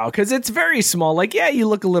eyebrow? Because it's very small. Like, yeah, you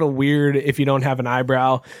look a little weird if you don't have an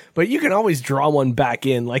eyebrow, but you can always draw one back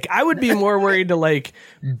in. Like, I would be more worried to like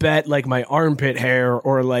bet like my armpit hair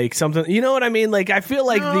or like something. You know what I mean? Like, I feel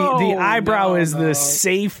like the eyebrow is the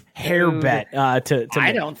safe hair bet. To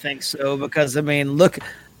I don't think so, because I mean, look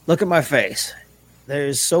at my face.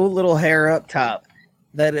 There's so little hair up top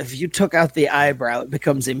that if you took out the eyebrow, it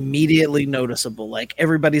becomes immediately noticeable. Like,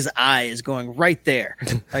 everybody's eye is going right there.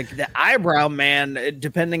 Like, the eyebrow, man,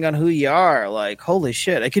 depending on who you are, like, holy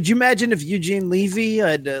shit. Could you imagine if Eugene Levy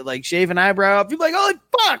had like shave an eyebrow up? You'd be like, holy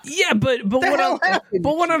fuck. Yeah, but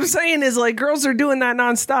what I'm saying is, like, girls are doing that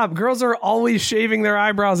nonstop. Girls are always shaving their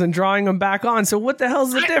eyebrows and drawing them back on. So what the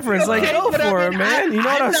hell's the difference? Like, go for it, man. You know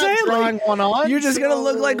what I'm saying? Like, one on, you're just going to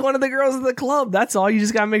look like one of the girls at the club. That's all. You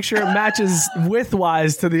just got to make sure it matches width-wise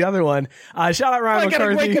to the other one. Shout out Ryan McCarthy.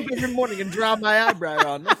 I gotta wake up every morning and draw my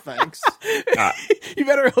eyebrow on. No thanks. You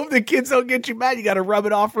better hope the kids don't get you mad. You got to rub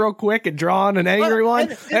it off real quick and draw on an angry one.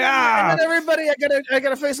 And then everybody, I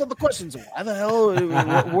gotta face up the questions. Why the hell?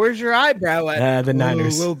 Where's your eyebrow at? The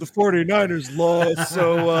Niners. Well, the 49ers lost,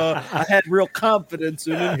 so I had real confidence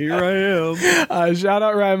in it. Here I am. Shout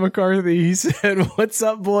out Ryan McCarthy. He said, "What's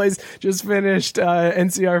up, boys? Just finished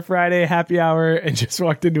NCR Friday happy hour and just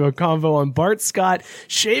walked into a convo on Bart Scott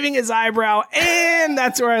shaving his eyebrow, and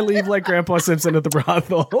that's where I leave like Grandpa Simpson at the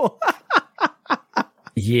brothel."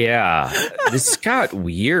 Yeah, this got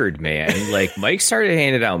weird, man. Like, Mike started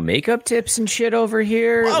handing out makeup tips and shit over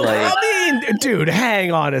here. Well, like, I mean, dude,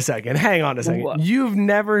 hang on a second. What? You've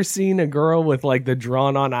never seen a girl with like the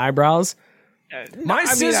drawn on eyebrows? My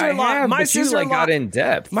sister-in-law got in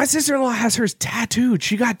depth. My sister-in-law has hers tattooed.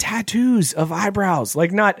 She got tattoos of eyebrows.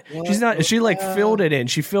 Like, she filled it in.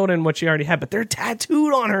 She filled in what she already had, but they're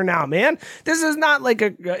tattooed on her now, man. This is not like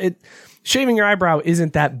shaving your eyebrow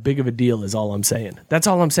isn't that big of a deal is all I'm saying. That's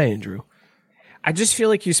all I'm saying, Drew. I just feel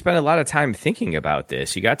like you spent a lot of time thinking about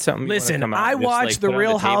this. You got something. Listen, I watch The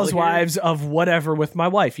Real Housewives of whatever with my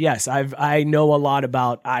wife. Yes, I know a lot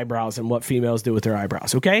about eyebrows and what females do with their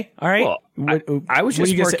eyebrows. Okay, all right. Well, I was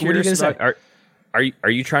just more curious about. Are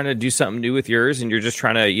you trying to do something new with yours, and you're just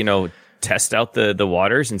trying to test out the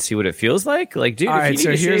waters and see what it feels like? Like, dude, all right,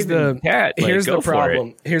 so here's the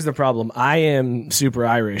problem. Here's the problem. I am super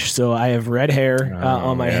Irish, so I have red hair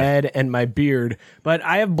on my head and my beard, but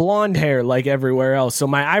I have blonde hair like everywhere else. So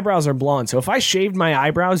my eyebrows are blonde. So if I shaved my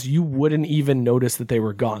eyebrows, you wouldn't even notice that they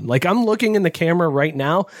were gone. Like, I'm looking in the camera right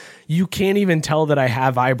now. You can't even tell that I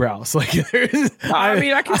have eyebrows. Like, I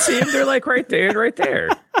mean, I can see them. They're like right there.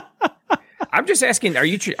 I'm just asking, are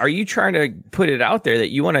you trying to put it out there that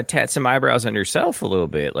you want to tat some eyebrows on yourself a little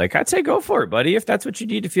bit? Like, I'd say go for it, buddy. If that's what you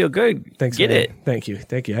need to feel good, thanks, get man. it. Thank you.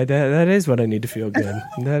 That is what I need to feel good.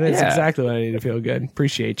 That is exactly what I need to feel good.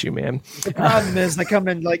 Appreciate you, man. The problem is they come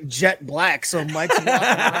in like jet black, so Mike's walking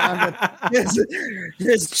around with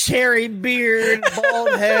his cherry beard, bald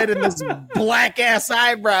head, and this black ass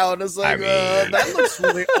eyebrow, and it's like, that looks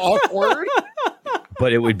really awkward.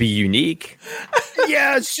 But it would be unique.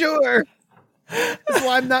 Yeah, sure. That's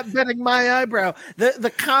why I'm not betting my eyebrow.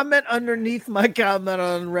 The comment underneath my comment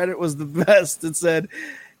on Reddit was the best. It said,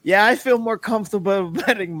 yeah, I feel more comfortable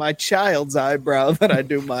betting my child's eyebrow than I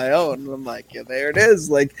do my own. And I'm like, yeah, there it is.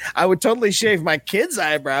 Like, I would totally shave my kid's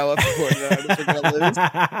eyebrow if the 49ers are going to lose.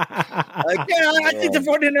 Like, yeah, I think the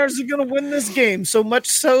 49ers are going to win this game, so much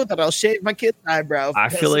so that I'll shave my kid's eyebrow. I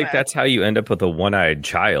feel like that's how you end up with a one-eyed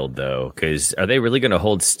child, though, because are they really going to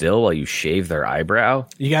hold still while you shave their eyebrow?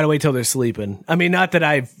 You got to wait till they're sleeping. I mean, not that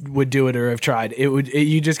I would do it or have tried.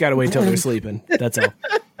 You just got to wait till they're sleeping. That's all.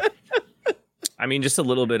 I mean, just a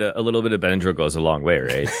little bit of Benadryl goes a long way,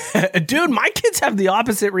 right? Dude, my kids have the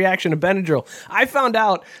opposite reaction to Benadryl. I found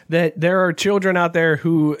out that there are children out there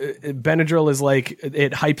who Benadryl is like,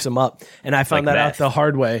 it hypes them up. And I found that out the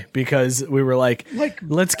hard way because we were like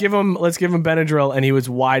let's give him Benadryl. And he was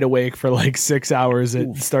wide awake for like 6 hours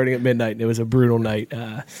starting at midnight. And it was a brutal night.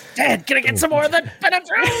 Dad, can I get some more of that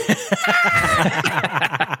Benadryl?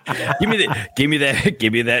 give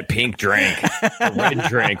me that pink drink, a red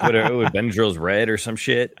drink, whatever. Benadryl's red or some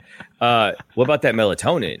shit. What about that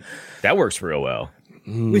melatonin? That works real well.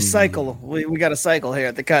 We cycle. We got a cycle here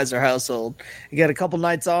at the Kaiser household. You get a couple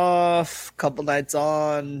nights off, couple nights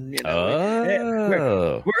on. You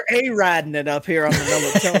know, we're A-riding it up here on the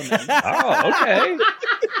melatonin. Oh, okay.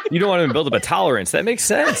 You don't want to build up a tolerance. That makes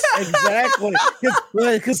sense. Exactly.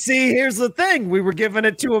 Because see, here's the thing. We were giving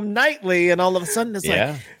it to him nightly, and all of a sudden it's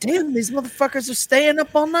like, damn, these motherfuckers are staying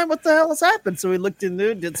up all night. What the hell has happened? So we looked into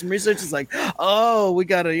it, did some research. It's like, oh, we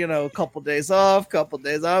got a couple days off, couple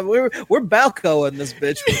days off. We're Balcoing this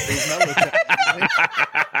bitch with these melatonin.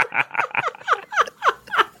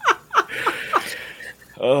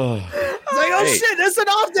 It's like, oh shit, it's an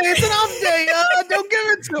off day. It's an off day. Don't give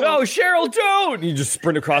it to him. No, Cheryl, don't. You just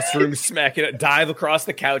sprint across the room, smack it, dive across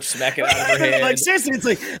the couch, smack it out of her hand. Like seriously, it's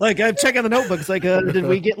like I'm checking the notebook. It's like, did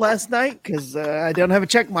we get last night? Because I don't have a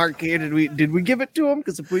check mark here. Did we give it to him?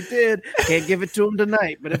 Because if we did, can't give it to him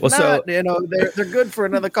tonight. But if not, they're good for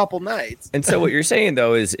another couple nights. And so what you're saying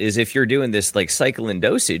though is if you're doing this like cycle and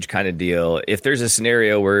dosage kind of deal, if there's a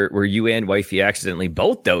scenario where you and wifey accidentally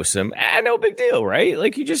both dose them, no big deal, right?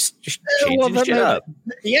 Like you just change shit up.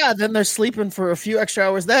 Yeah, then they're sleeping for a few extra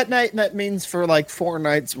hours that night, and that means for like 4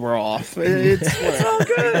 nights we're off. It's all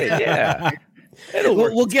good. Yeah.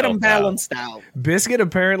 We'll get them balanced out. Biscuit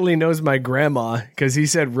apparently knows my grandma because he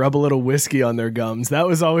said rub a little whiskey on their gums. That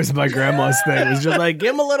was always my grandma's thing. It was just like, give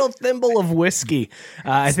them a little thimble of whiskey.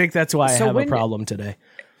 I think that's why I have a problem today.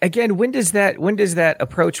 Again, when does that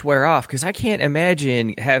approach wear off? Because I can't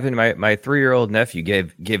imagine having my 3-year-old nephew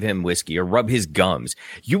give him whiskey or rub his gums.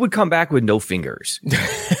 You would come back with no fingers.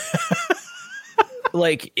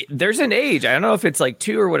 Like, there's an age. I don't know if it's like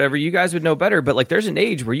 2 or whatever. You guys would know better. But like, there's an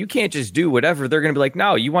age where you can't just do whatever. They're going to be like,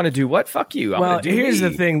 no, you want to do what? Fuck you. Well, here's the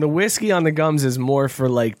thing. The whiskey on the gums is more for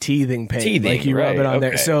like teething pain. Like you rub it on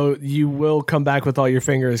there. So you will come back with all your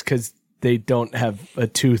fingers because they don't have a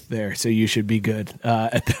tooth there, so you should be good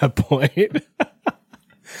at that point.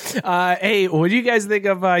 Hey, what do you guys think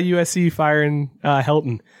of USC firing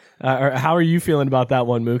Helton? Or how are you feeling about that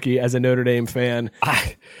one, Mookie, as a Notre Dame fan?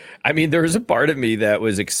 I mean, there was a part of me that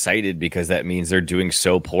was excited because that means they're doing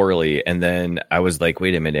so poorly. And then I was like,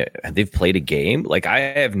 wait a minute, they've played a game? Like, I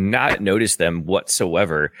have not noticed them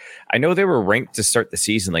whatsoever. I know they were ranked to start the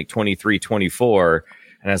season like 23-24.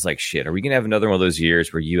 And I was like, shit, are we going to have another one of those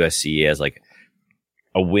years where USC has like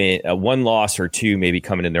a one loss or two maybe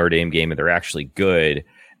coming in the Notre Dame game and they're actually good?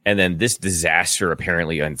 And then this disaster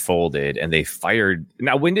apparently unfolded and they fired.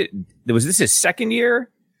 Now, was this his second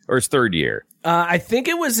year or his third year? I think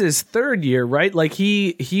it was his third year, right? Like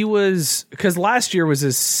he was, because last year was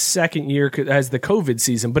his second year as the COVID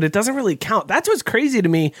season, but it doesn't really count. That's what's crazy to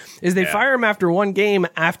me is they fire him after one game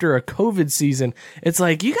after a COVID season. It's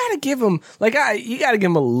like, you got to give him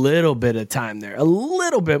a little bit of time there, a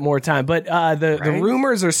little bit more time. But the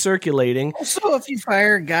rumors are circulating. Also, if you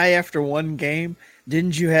fire a guy after one game,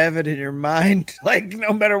 didn't you have it in your mind? Like,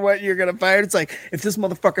 no matter what you're going to fire, it's like, if this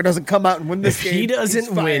motherfucker doesn't come out and win this game, he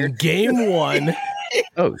doesn't win game one.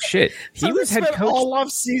 Oh shit! He was head coach all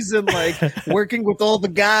off season, like working with all the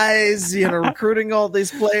guys, recruiting all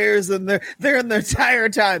these players, and they're in their entire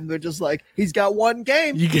time. They're just like, he's got one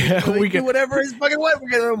game. We do whatever he's fucking want. We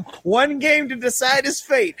give him one game to decide his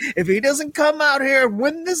fate. If he doesn't come out here and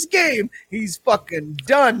win this game, he's fucking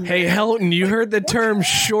done. Hey, Helton, you heard the term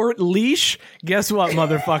short leash? Guess what,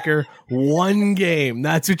 motherfucker? One game.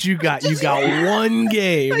 That's what you got. You got one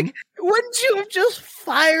game. Like, wouldn't you have just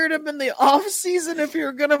fired him in the off season if you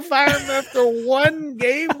were gonna fire him after one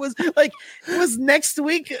game? Was next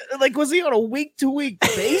week? Like, was he on a week to week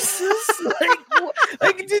basis? Like,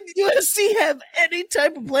 Like, did USC have any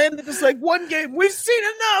type of plan that just like one game? We've seen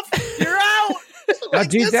enough. You're out. Like,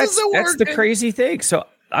 dude, that's the crazy thing. So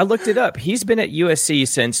I looked it up. He's been at USC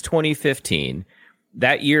since 2015.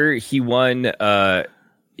 That year, he won.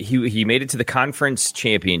 He made it to the conference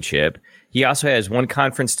championship. He also has one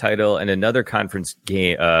conference title and another conference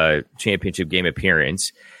game championship game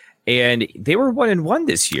appearance. And they were 1-1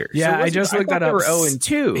 this year. Yeah, I just looked that up. They were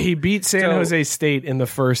 0-2. He beat San Jose State in the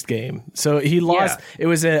first game, so he lost. Yeah. It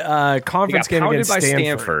was a conference game against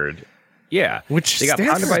Stanford. Yeah, which they got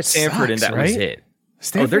pounded by Stanford, and that was it.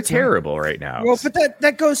 They're terrible right now. Well, but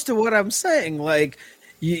that goes to what I'm saying. Like,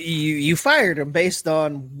 you fired him based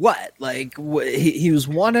on what? Like, he was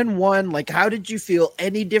 1-1. Like, how did you feel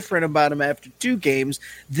any different about him after 2 games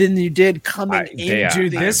than you did coming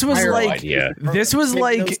into the this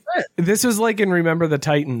was like in Remember the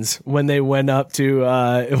Titans when they went up to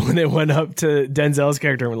Denzel's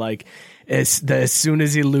character and were like, as soon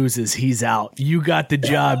as he loses, he's out. You got the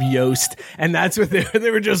job, Yost. And that's what they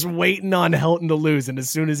were just waiting on Helton to lose. And as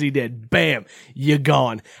soon as he did, bam, you're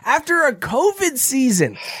gone. After a COVID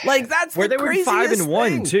season, like that's where the they were craziest 5-1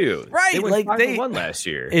 thing. too. Right? They went like 5-1 last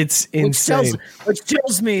year. It's insane. Which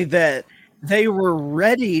tells me that they were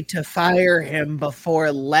ready to fire him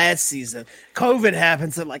before last season. COVID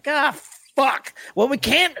happens. They're like, fuck. Well, we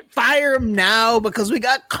can't fire him now because we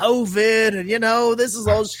got COVID and, this is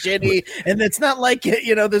all shitty. And it's not like,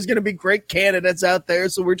 there's going to be great candidates out there.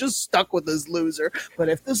 So we're just stuck with this loser. But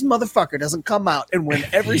if this motherfucker doesn't come out and win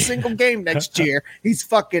every single game next year, he's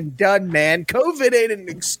fucking done, man. COVID ain't an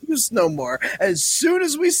excuse no more. As soon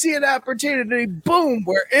as we see an opportunity, boom,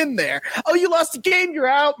 we're in there. Oh, you lost the game. You're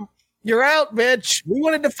out. You're out, bitch. We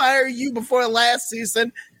wanted to fire you before last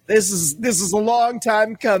season. This is a long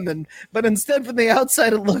time coming, but instead from the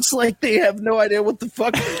outside, it looks like they have no idea what the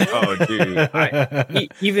fuck. Oh,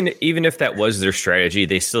 dude! Even if that was their strategy,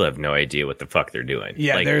 they still have no idea what the fuck they're doing.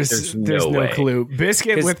 Yeah, like, there's no clue.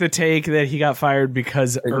 Biscuit with the take that he got fired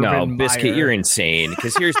because Urban Biscuit, Meyer. You're insane.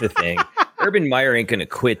 Because here's the thing: Urban Meyer ain't going to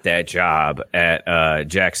quit that job at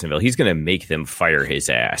Jacksonville. He's going to make them fire his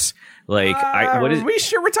ass. Like, are we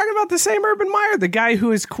sure we're talking about the same Urban Meyer, the guy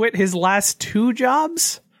who has quit his last 2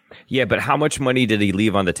 jobs? Yeah, but how much money did he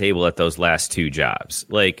leave on the table at those last 2 jobs?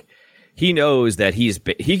 Like, he knows that he's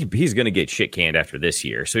going to get shit canned after this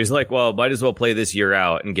year. So he's like, well, might as well play this year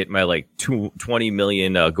out and get my like $20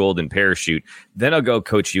 million golden parachute. Then I'll go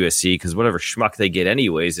coach USC because whatever schmuck they get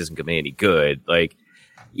anyways isn't going to be any good. Like,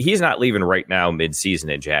 he's not leaving right now mid-season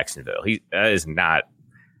in Jacksonville. That is not.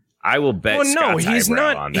 I will bet. Well, no, Scott's he's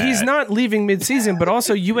eyebrow not. on that. He's not leaving midseason, but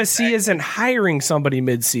also USC isn't hiring somebody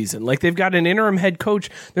midseason. Like they've got an interim head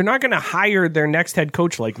coach. They're not going to hire their next head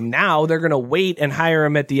coach like now. They're going to wait and hire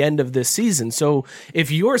him at the end of this season. So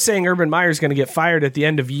if you're saying Urban Meyer is going to get fired at the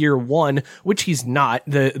end of year 1, which he's not,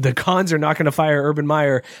 the Cons are not going to fire Urban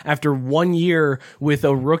Meyer after 1 year with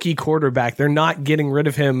a rookie quarterback. They're not getting rid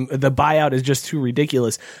of him. The buyout is just too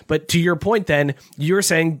ridiculous. But to your point, then you're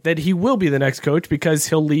saying that he will be the next coach because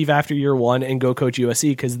he'll leave after year 1 and go coach USC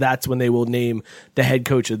because that's when they will name the head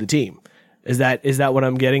coach of the team. Is that what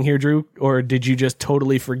I'm getting here, Drew? Or did you just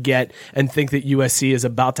totally forget and think that USC is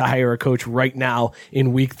about to hire a coach right now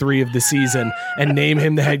in week 3 of the season and name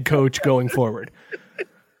him the head coach going forward?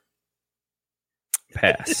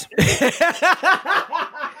 Pass.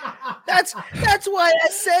 That's why I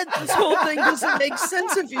said this whole thing doesn't make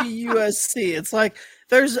sense if you're USC. It's like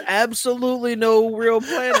there's absolutely no real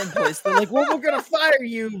plan in place. They're like, well, we're gonna fire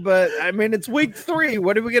you, but I mean it's week 3.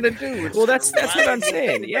 What are we gonna do? Well, that's what I'm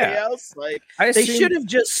saying. Yeah, else? Like they should have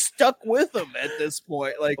just stuck with them at this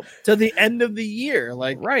point, like to the end of the year.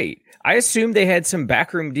 Like right. I assumed they had some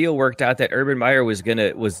backroom deal worked out that Urban Meyer was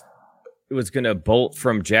gonna bolt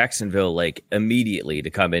from Jacksonville like immediately to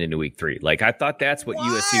come in into week 3. Like I thought that's what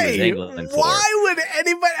USC was angling for. Why would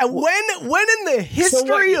anybody? When in the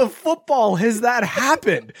history of football has that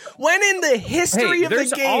happened? When in the history of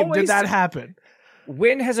the game did that happen?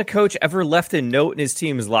 When has a coach ever left a note in his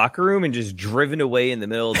team's locker room and just driven away in the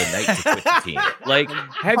middle of the night to quit the team? Like,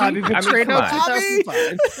 have you? I mean, come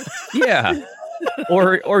on. Yeah.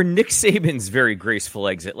 Or Nick Saban's very graceful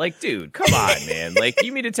exit. Like, dude, come on, man. Like,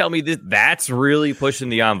 you mean to tell me that's really pushing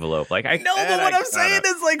the envelope? Like, but what I'm saying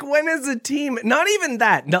is, like, when is a team? Not even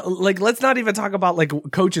that. No, like, let's not even talk about like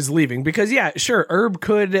coaches leaving because, yeah, sure, Herb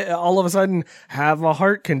could all of a sudden have a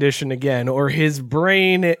heart condition again, or his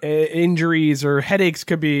brain injuries or headaches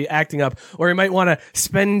could be acting up, or he might want to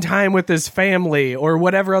spend time with his family, or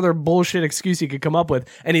whatever other bullshit excuse he could come up with,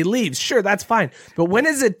 and he leaves. Sure, that's fine. But when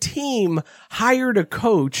is a team hired a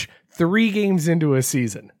coach 3 games into a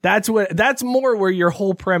season? That's more where your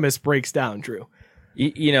whole premise breaks down, Drew.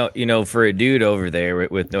 You know, for a dude over there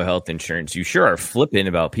with no health insurance, you sure are flipping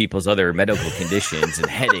about people's other medical conditions and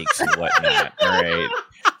headaches and whatnot. All right,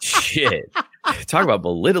 shit. Talk about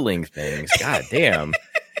belittling things. God damn.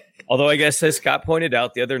 Although I guess, as Scott pointed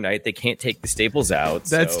out the other night, they can't take the staples out.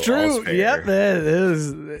 That's so true. Yep, that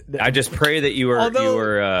is. I just pray that you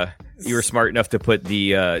were smart enough to put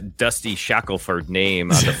the Dusty Shackelford name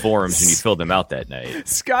on the forums when you filled them out that night.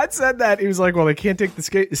 Scott said that. He was like, well, they can't take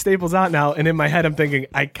the staples out now. And in my head, I'm thinking,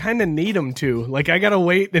 I kind of need them to. Like, I got to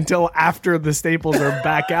wait until after the staples are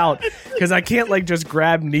back out, because I can't, like, just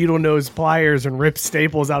grab needle nose pliers and rip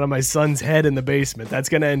staples out of my son's head in the basement. That's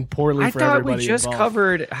going to end poorly for everybody. I thought we just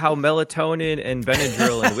covered how melatonin and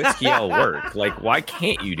Benadryl and whiskey all work. Like, why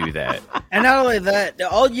can't you do that? And not only that,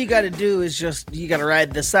 all you got to do is you got to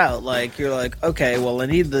ride this out. Like, you're like, okay, well, I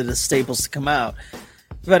need the staples to come out.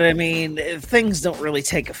 But I mean, things don't really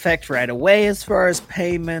take effect right away as far as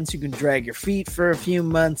payments. You can drag your feet for a few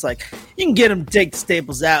months. Like, you can get them to take the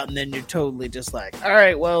staples out, and then you're totally just like, all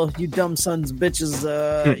right, well, you dumb sons of bitches,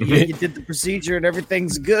 you did the procedure and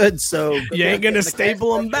everything's good, so you ain't gonna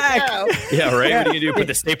staple them back. Yeah, right. What do you do? Put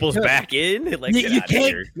the staples back in? Like, you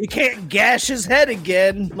can't gash his head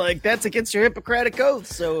again. Like, that's against your Hippocratic oath.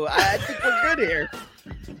 So I think we're good here.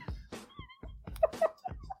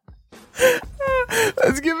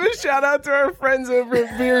 Let's give a shout out to our friends over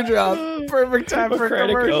at Beer Drop. Perfect time for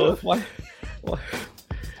commercial. What?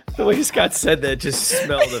 The way Scott said that just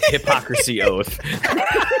smelled of hypocrisy oath.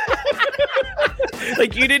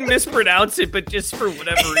 Like, you didn't mispronounce it, but just for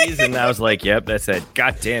whatever reason, I was like, yep, that's that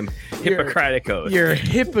goddamn Hippocratic oath. Your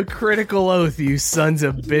hypocritical oath, you sons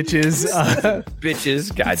of bitches.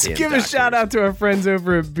 Bitches, goddamn. Let's give a shout out to our friends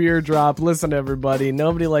over at Beer Drop. Listen, everybody,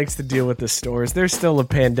 nobody likes to deal with the stores. There's still a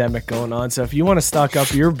pandemic going on, so if you want to stock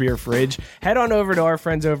up your beer fridge, head on over to our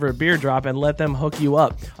friends over at Beer Drop and let them hook you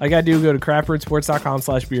up. All you gotta do is go to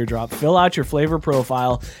craftbrewsports.com/beerdrop, fill out your flavor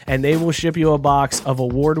profile, and they will ship you a box of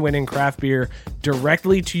award-winning craft beer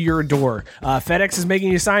directly to your door. FedEx is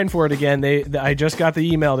making you sign for it again. I just got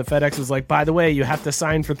the email that FedEx was like, by the way, you have to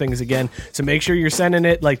sign for things again, so make sure you're sending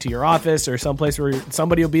it like to your office or someplace where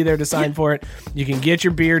somebody will be there to sign for it. You can get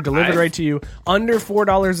your beer delivered right to you under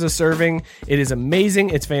 $4 a serving. It is amazing.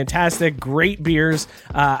 It's fantastic. Great beers.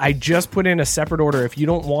 I just put in a separate order. If you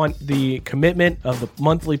don't want the commitment of the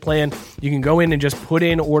monthly plan, you can go in and just put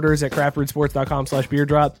in orders at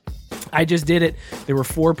craftbrewsports.com/beerdrop. I just did it. There were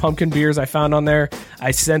 4 pumpkin beers I found on there.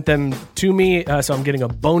 I sent them to me, so I'm getting a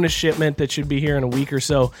bonus shipment that should be here in a week or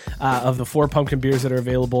so of the 4 pumpkin beers that are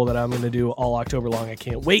available that I'm going to do all October long. I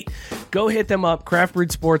can't wait. Go hit them up,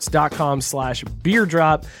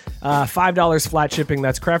 craftbrewsports.com/beerdrop. $5 flat shipping.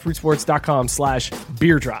 That's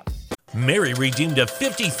craftbrewsports.com/beerdrop. Mary redeemed a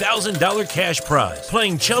 $50,000 cash prize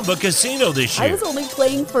playing Chumba Casino this year. I was only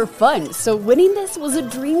playing for fun, so winning this was a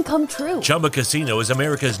dream come true. Chumba Casino is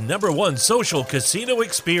America's #1 social casino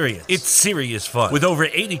experience. It's serious fun. With over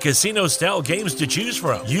 80 casino-style games to choose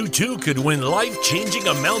from, you too could win life-changing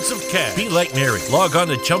amounts of cash. Be like Mary. Log on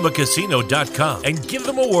to ChumbaCasino.com and give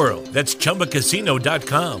them a whirl. That's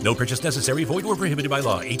ChumbaCasino.com. No purchase necessary. Void or prohibited by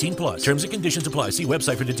law. 18+. Terms and conditions apply. See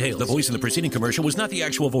website for details. The voice in the preceding commercial was not the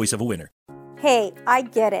actual voice of a winner. Hey, I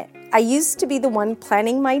get it. I used to be the one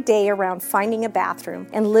planning my day around finding a bathroom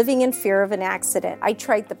and living in fear of an accident. I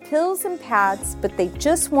tried the pills and pads, but they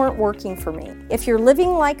just weren't working for me. If you're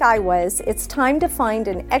living like I was, it's time to find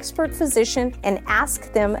an expert physician and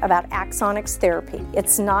ask them about Axonics therapy.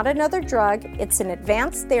 It's not another drug. It's an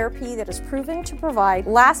advanced therapy that is proven to provide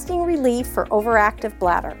lasting relief for overactive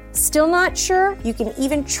bladder. Still not sure? You can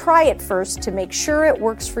even try it first to make sure it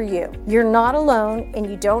works for you. You're not alone, and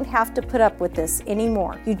you don't have to put up with this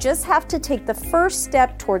anymore. You just have to take the first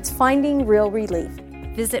step towards finding real relief.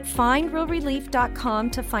 Visit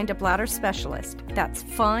findrealrelief.com to find a bladder specialist. That's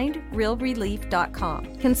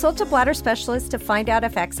findrealrelief.com. Consult a bladder specialist to find out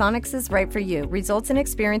if Axonics is right for you. Results and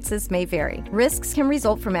experiences may vary. Risks can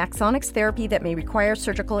result from Axonics therapy that may require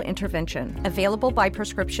surgical intervention. Available by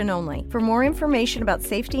prescription only. For more information about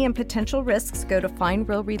safety and potential risks, go to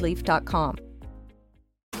findrealrelief.com.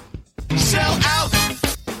 Sell out!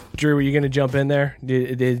 Drew, were you going to jump in there?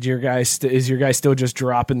 Is your guy still just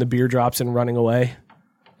dropping the beer drops and running away?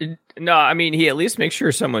 No, I mean, he at least makes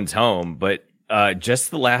sure someone's home. But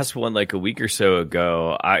just the last one, like a week or so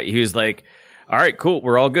ago, he was like, all right, cool,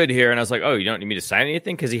 we're all good here. And I was like, oh, you don't need me to sign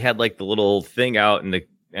anything? Because he had like the little thing out and the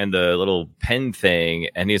little pen thing.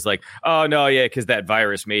 And he's like, oh, no, yeah, because that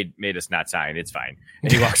virus made us not sign. It's fine.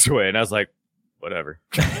 And he walks away. And I was like, whatever.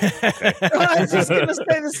 I was just gonna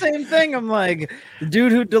say the same thing. I'm like, the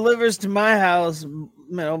dude who delivers to my house,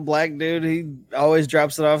 black dude, he always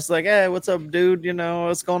drops it off. It's like, hey, what's up, dude?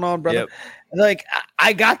 What's going on, brother? Yep. Like,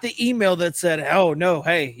 I got the email that said, oh no,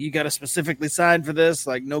 hey, you got to specifically sign for this,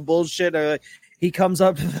 like no bullshit. He comes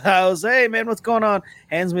up to the house, hey man, what's going on?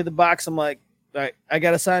 Hands me the box. I'm like, all right, I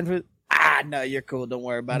got to sign for it. No, you're cool. Don't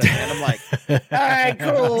worry about it, man. I'm like, all right,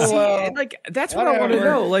 cool. See, that's what I want to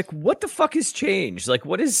know. Like, what the fuck has changed? Like,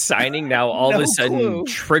 what is signing now all of a sudden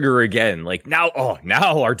trigger again? Like now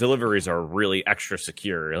our deliveries are really extra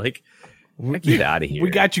secure. Like, get out of here. We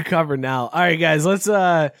got you covered now. All right, guys, let's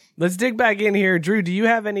dig back in here. Drew, do you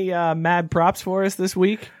have any mad props for us this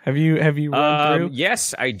week? Have you run through?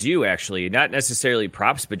 Yes, I do actually. Not necessarily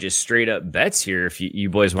props, but just straight up bets here. If you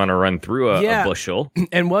boys want to run through a bushel.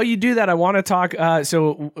 And while you do that, I want to talk.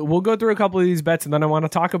 So we'll go through a couple of these bets, and then I want to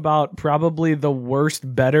talk about probably the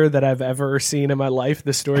worst better that I've ever seen in my life.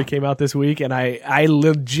 This story came out this week, and I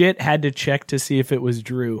legit had to check to see if it was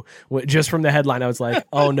Drew. Just from the headline, I was like,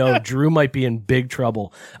 oh no, Drew might be in big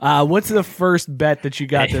trouble. What's the first bet that you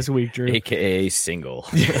got this week, Drew? AKA single.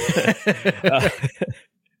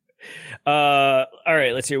 All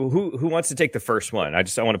right, let's see. Who wants to take the first one? I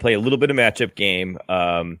want to play a little bit of matchup game.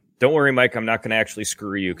 Don't worry, Mike. I'm not going to actually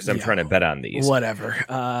screw you because I'm trying to bet on these. Whatever.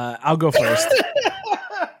 I'll go first.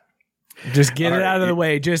 Just get it out of the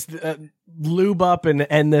way. Just lube up and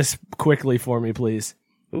end this quickly for me, please.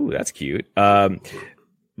 Ooh, that's cute.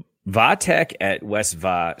 Vatek at West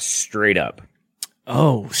Va straight up.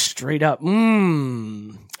 Oh, straight up.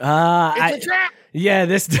 It's a trap. Yeah,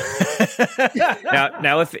 this.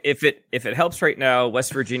 now, if it helps right now,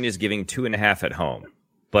 West Virginia is giving 2.5 at home,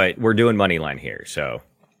 but we're doing money line here, so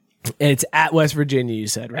it's at West Virginia. You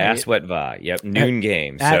said, right? Ass Wet Va. Yep, noon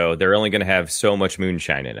game. So they're only going to have so much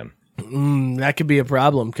moonshine in them. That could be a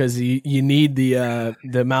problem because you need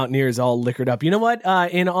the Mountaineers all liquored up. You know what?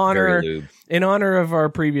 In honor of our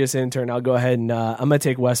previous intern, I'll go ahead and I'm gonna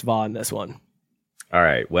take West Va on this one. All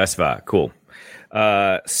right, West Va, cool.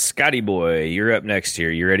 Scotty boy, you're up next here.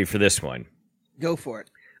 You ready for this one? Go for it.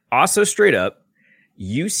 Also, straight up,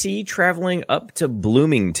 UC traveling up to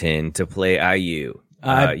Bloomington to play IU.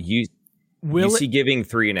 UC giving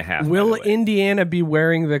 3.5. Will Indiana be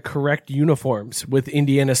wearing the correct uniforms with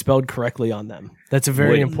Indiana spelled correctly on them? That's a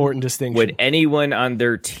very important distinction. Would anyone on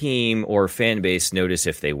their team or fan base notice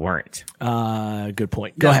if they weren't? Good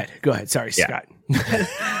point. Go ahead. Sorry, Scott.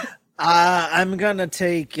 I'm going to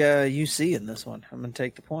take UC in this one. I'm going to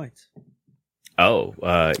take the points. Oh,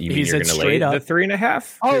 you mean you're going to lay the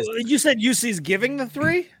 3.5? Oh, you said UC's giving the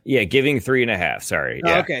 3? Yeah, giving 3.5. Sorry.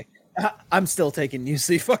 Yeah. Okay. I'm still taking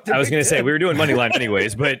UC. Fuck the I was going to say, we were doing money line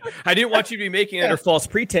anyways, but I didn't want you to be making it under false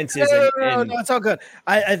pretenses. No, it's all good.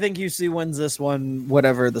 I think UC wins this one,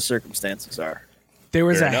 whatever the circumstances are. There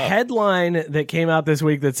was a headline that came out this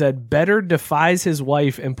week that said, Better defies his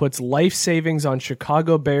wife and puts life savings on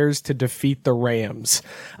Chicago Bears to defeat the Rams.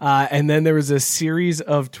 And then there was a series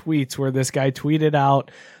of tweets where this guy tweeted out,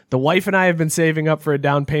 the wife and I have been saving up for a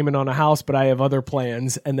down payment on a house, but I have other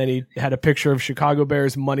plans. And then he had a picture of Chicago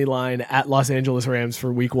Bears money line at Los Angeles Rams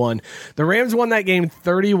for week 1. The Rams won that game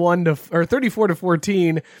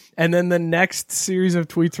 34-14. And then the next series of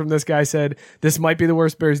tweets from this guy said, this might be the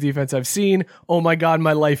worst Bears defense I've seen. Oh my God,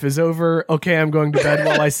 my life is over. Okay, I'm going to bed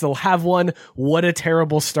while I still have one. What a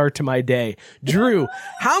terrible start to my day. Drew,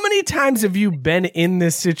 how many times have you been in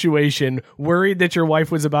this situation worried that your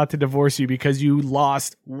wife was about to divorce you because you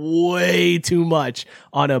lost way too much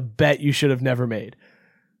on a bet you should have never made?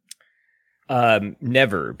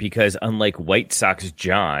 Never, because unlike White Sox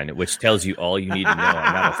John, which tells you all you need to know,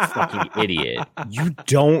 I'm not a fucking idiot. You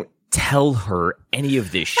don't tell her any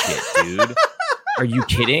of this shit, dude. Are you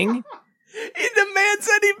kidding? The man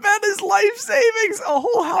said he bet his life savings, a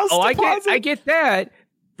whole house deposit. I get that.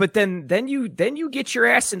 But then you get your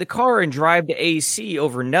ass in the car and drive to AC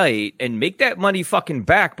overnight and make that money fucking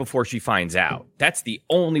back before she finds out. That's the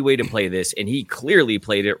only way to play this, and he clearly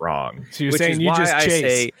played it wrong. So you're saying you just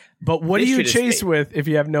chase. But what do you chase with if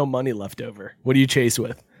you have no money left over? What do you chase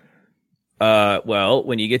with? Well,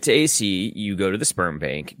 when you get to AC, you go to the sperm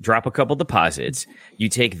bank, drop a couple deposits, you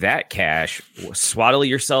take that cash, swaddle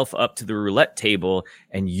yourself up to the roulette table,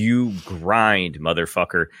 and you grind,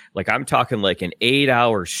 motherfucker. Like, I'm talking like an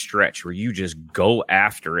 8-hour stretch where you just go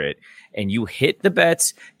after it and you hit the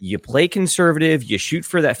bets, you play conservative, you shoot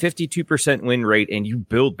for that 52% win rate, and you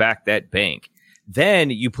build back that bank. Then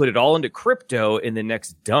you put it all into crypto in the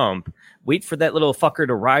next dump. Wait for that little fucker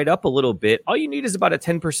to ride up a little bit. All you need is about a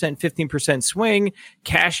 10%, 15% swing,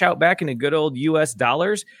 cash out back into good old US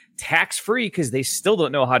dollars, tax free because they still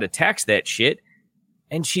don't know how to tax that shit.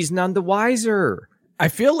 and she's none the wiser. I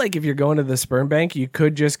feel like if you're going to the sperm bank, you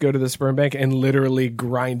could just go to the sperm bank and literally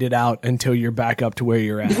grind it out until you're back up to where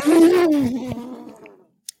you're at.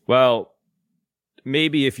 Well,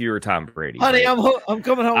 maybe if you were Tom Brady. Honey, right? I'm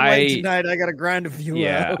coming home late tonight. I got to grind a few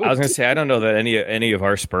out. I was going to say, I don't know that any of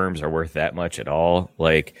our sperms are worth that much at all.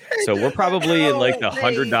 Like, so we're probably in like the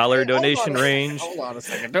 $100 donation range. Hold on a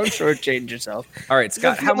second. Don't shortchange yourself. All right,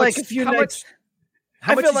 Scott, how much is your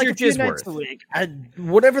jizz worth? A week,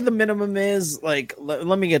 whatever the minimum is, like,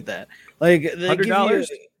 let me get that. Like, $100?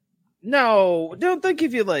 No, don't they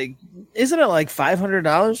give you like? Isn't it like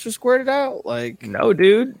 $500 to squirt it out? Like, no,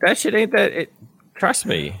 dude, that shit ain't that. Trust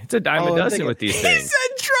me, it's a dime a dozen with these things. He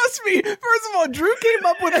said, "Trust me." First of all, Drew came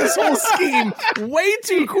up with this whole scheme way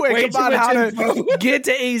too quick about how to get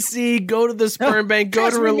to AC, go to the sperm bank,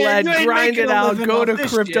 go to roulette, grind it out, go to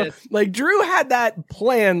crypto. Shit. Like, Drew had that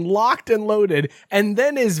plan locked and loaded, and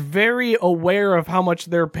then is very aware of how much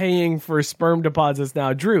they're paying for sperm deposits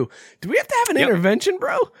now. Drew, do we have to have an intervention,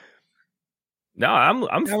 bro? No, I'm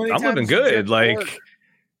living good. Like,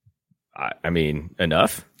 I mean,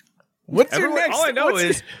 enough. What's your next?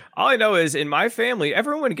 All I know is in my family,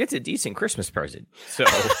 everyone gets a decent Christmas present. So,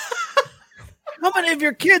 how many of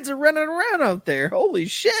your kids are running around out there? Holy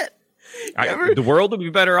shit! The world would be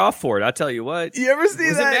better off for it. I'll tell you what. You ever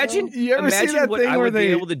see that? Imagine what I would be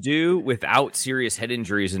able to do without serious head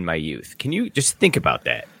injuries in my youth. Can you just think about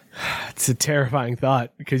that? It's a terrifying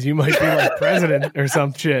thought because you might be like president or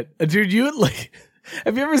some shit, dude. You like.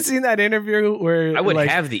 Have you ever seen that interview where I would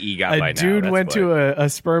have the EGOT by now? A dude went to a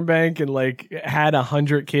sperm bank and like had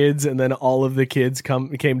 100 kids, and then all of the kids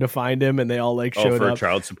came to find him, and they all like showed up for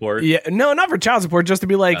child support. Yeah, no, not for child support, just to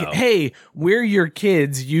be like, hey, we're your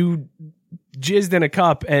kids. You jizzed in a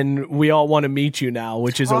cup, and we all want to meet you now,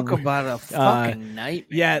 which is about a fucking nightmare.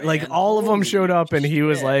 Yeah, like all of them showed up, and he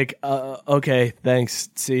was like, "Okay, thanks,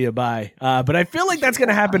 see you, bye." But I feel like that's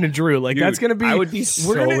gonna happen to Drew. Like, dude, that's gonna be. I would be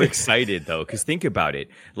so excited though, because think about it.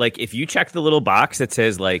 Like, if you check the little box that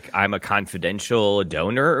says like I'm a confidential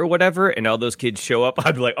donor or whatever, and all those kids show up,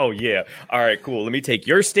 I'd be like, "Oh yeah, all right, cool. Let me take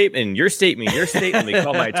your statement, your statement, your statement. Let me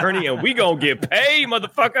call my attorney, and we gonna get paid,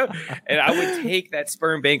 motherfucker." And I would take that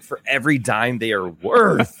sperm bank for every dime they are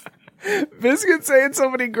worth. Biscuit saying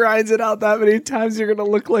somebody grinds it out that many times, you're gonna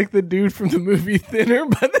look like the dude from the movie Thinner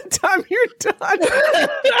by the time you're done.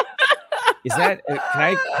 Is that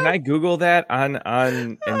can I Google that on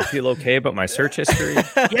and feel okay about my search history?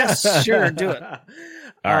 Yes, sure, do it. All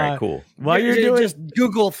right, cool. While you're doing, just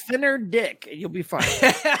Google thinner dick and you'll be fine.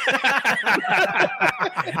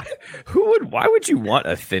 Why would you want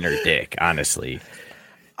a thinner dick, honestly?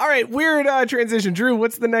 All right, weird transition. Drew,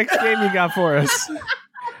 what's the next game you got for us?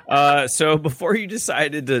 So before you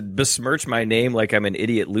decided to besmirch my name like I'm an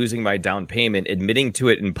idiot losing my down payment, admitting to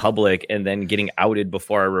it in public, and then getting outed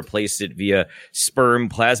before I replaced it via sperm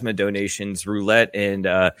plasma donations, roulette, and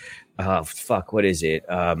what is it?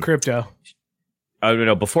 Crypto. I don't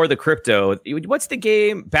know. Before the crypto, what's the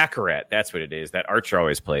game? Baccarat. That's what it is. That Archer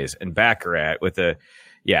always plays. And Baccarat with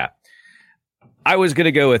I was going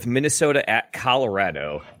to go with Minnesota at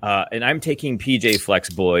Colorado, and I'm taking PJ Flex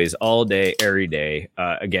boys all day, every day.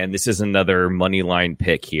 Again, this is another money line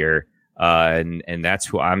pick here, and that's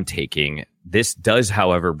who I'm taking. This does,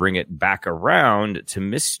 however, bring it back around to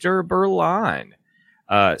Mr. Berlin.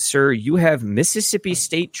 Sir, you have Mississippi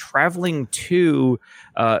State traveling to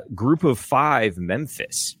Group of 5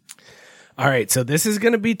 Memphis. All right, so this is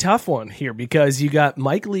going to be a tough one here because you got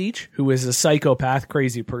Mike Leach, who is a psychopath,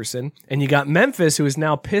 crazy person, and you got Memphis, who is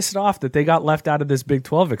now pissed off that they got left out of this Big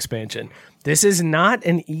 12 expansion. This is not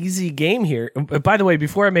an easy game here. By the way,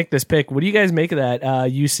 before I make this pick, what do you guys make of that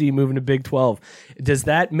UC moving to Big 12? Does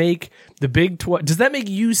that make the Big 12? Does that make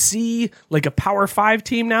UC like a Power 5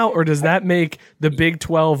 team now, or does that make the Big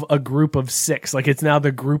 12 a group of 6? Like it's now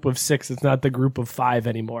the group of 6. It's not the group of 5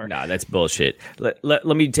 anymore. Nah, that's bullshit. Let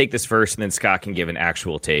me take this first, and then Scott can give an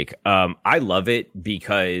actual take. I love it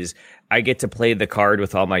because I get to play the card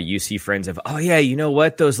with all my UC friends of, oh yeah, you know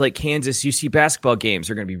what? Those like Kansas UC basketball games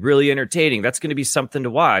are going to be really entertaining. That's going to be something to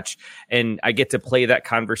watch. And I get to play that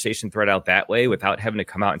conversation thread out that way without having to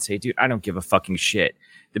come out and say, dude, I don't give a fucking shit.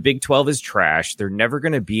 The Big 12 is trash. They're never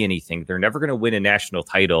going to be anything. They're never going to win a national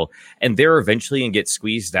title. And they're eventually going to get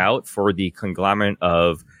squeezed out for the conglomerate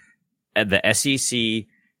of the SEC,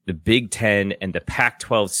 the Big 10, and the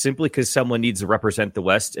Pac-12 simply because someone needs to represent the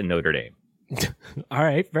West and Notre Dame. All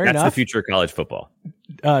right, fair enough. That's the future of college football.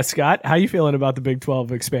 Scott, how you feeling about the Big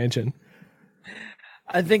 12 expansion?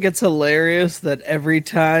 I think it's hilarious that every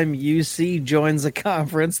time UC joins a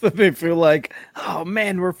conference, that they feel like, oh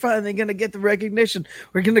man, we're finally going to get the recognition.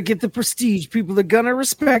 We're going to get the prestige. People are going to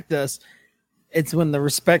respect us. It's when the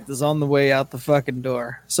respect is on the way out the fucking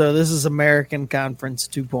door. So this is American Conference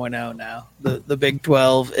 2.0 now. The Big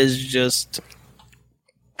 12 is just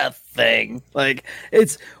a thing. Like,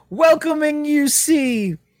 it's welcoming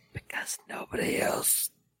UC because nobody else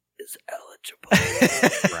is eligible.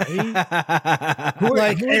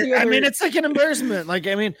 Right? I mean, it's like an embarrassment. Like,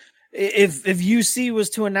 I mean, if UC was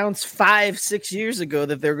to announce 5-6 years ago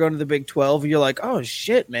that they're going to the Big 12, you're like, oh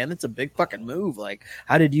shit, man, that's a big fucking move. Like,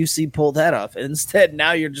 how did UC pull that off? And instead,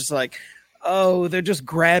 now you're just like, oh, they're just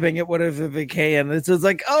grabbing at whatever they can. It's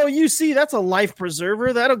like, oh, UC, that's a life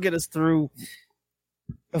preserver. That'll get us through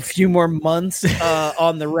a few more months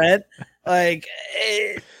on the rent. Like,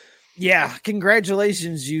 yeah,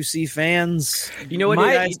 congratulations, UC fans. You know what?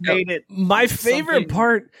 You guys made it. My favorite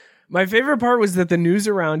part was that the news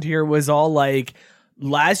around here was all like,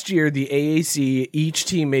 last year, the AAC, each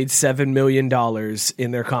team made $7 million in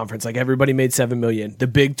their conference. Like, everybody made $7 million. The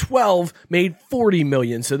Big 12 made $40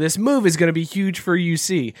 million. So this move is going to be huge for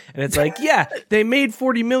UC. And it's like, yeah, they made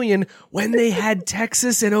 $40 million when they had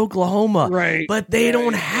Texas and Oklahoma. Right. But they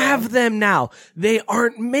don't have them now. They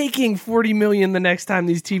aren't making $40 million the next time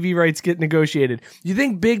these TV rights get negotiated. You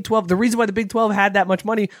think Big 12, the reason why the Big 12 had that much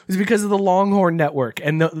money was because of the Longhorn Network.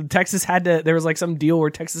 And Texas had to, there was like some deal where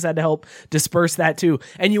Texas had to help disperse that too.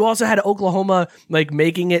 And you also had Oklahoma like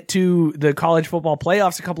making it to the college football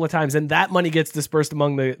playoffs a couple of times, and that money gets dispersed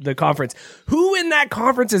among the conference. Who in that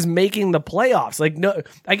conference is making the playoffs? Like, no,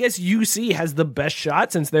 I guess UC has the best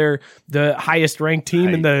shot since they're the highest ranked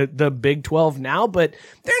team in the Big 12 now, but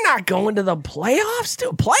they're not going to the playoffs.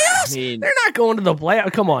 Playoffs? I mean, they're not going to the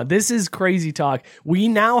playoffs. Come on, this is crazy talk. We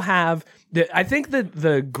now have I think that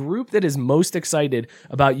the group that is most excited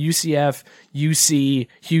about UCF, UC,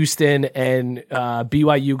 Houston, and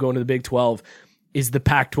BYU going to the Big 12 is the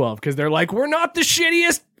Pac-12, because they're like, we're not the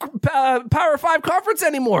shittiest Power 5 conference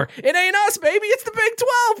anymore. It ain't us, baby. It's the Big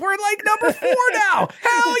 12. We're like number 4 now.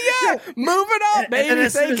 Hell yeah. Moving up, baby.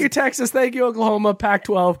 Thank you, Texas. Thank you, Oklahoma.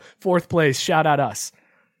 Pac-12, 4th place. Shout out us.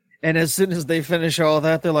 And as soon as they finish all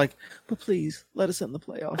that, they're like, but please let us in the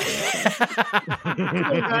playoffs. Come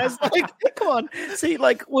on, guys. Like, come on. See,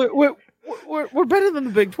 like, we're better than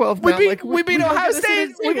the Big 12 now. We beat Ohio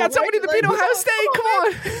State. We got somebody that beat Ohio State. Come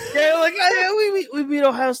on. Yeah, like, we beat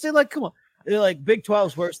Ohio State. Like, come on. They're like, Big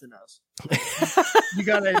 12's worse than us. You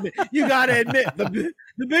gotta admit,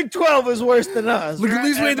 the Big 12 is worse than us. Look, at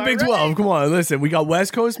least we made the Big 12. Come on, listen. We got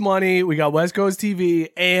West Coast money, we got West Coast TV,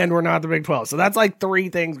 and we're not the Big 12. So that's like 3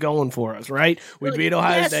 things going for us, right? We beat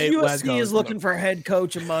Ohio State. USC West Coast is looking for head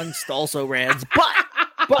coach amongst also Rams,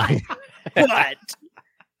 but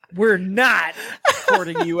we're not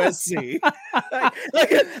supporting USC.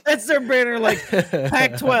 like that's their banner, like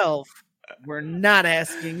Pac-12. We're not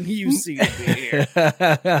asking UC to be here.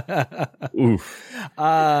 Oof.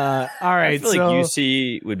 All right. I feel like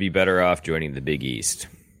UC would be better off joining the Big East.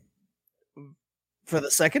 For the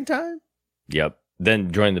second time? Yep.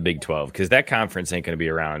 Then join the Big 12, because that conference ain't going to be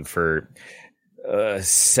around for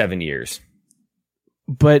 7 years.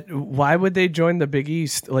 But why would they join the Big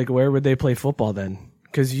East? Like, where would they play football then?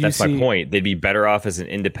 Because that's my point. They'd be better off as an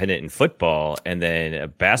independent in football and then a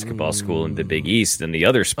basketball school in the Big East than the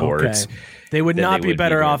other sports. Okay. They would not be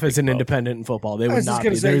better off as an independent in football. They would not be.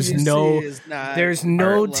 There's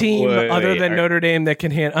no team other than Notre Dame that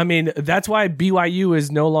can handle. I mean, that's why BYU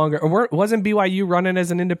is no longer. Or wasn't BYU running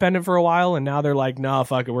as an independent for a while, and now they're like, nah,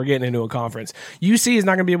 fuck it, we're getting into a conference. UC is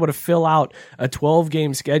not going to be able to fill out a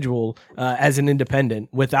 12-game schedule as an independent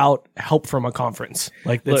without help from a conference.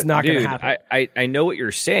 Like, that's not going to happen. I know what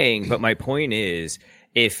you're saying, but my point is,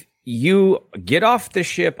 if you get off the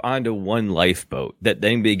ship onto one lifeboat that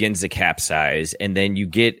then begins to capsize, and then you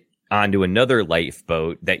get onto another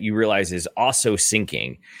lifeboat that you realize is also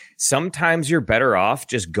sinking, sometimes you're better off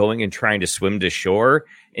just going and trying to swim to shore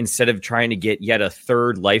instead of trying to get yet a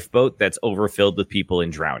third lifeboat that's overfilled with people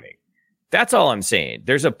and drowning. That's all I'm saying.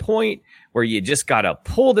 There's a point where you just got to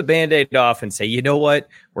pull the Band-Aid off and say, you know what?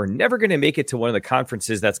 We're never going to make it to one of the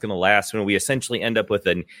conferences that's going to last, when we essentially end up with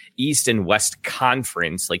an East and West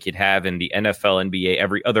conference like you'd have in the NFL, NBA,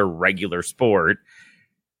 every other regular sport.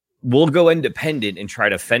 We'll go independent and try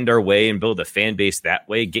to fend our way and build a fan base that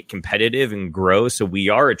way, get competitive and grow so we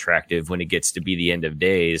are attractive when it gets to be the end of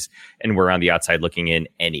days and we're on the outside looking in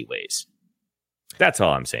anyways. That's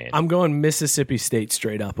all I'm saying. I'm going Mississippi State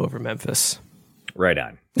straight up over Memphis. Right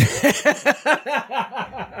on.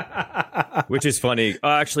 Which is funny.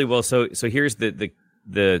 Actually, well, so here's the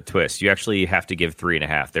the twist. You actually have to give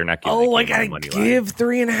 3.5. They're not giving. I gotta give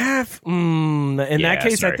 3.5. In that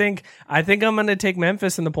case, sorry. I think I'm gonna take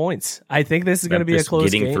Memphis in the points. I think this is gonna be a close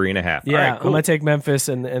getting game. 3.5. Yeah, All right, cool. I'm gonna take Memphis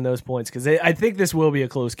and those points because I think this will be a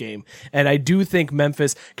close game, and I do think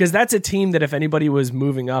Memphis, because that's a team that if anybody was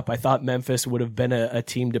moving up, I thought Memphis would have been a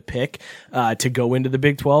team to pick to go into the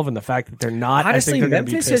Big 12, and the fact that they're not, Honestly, I think they're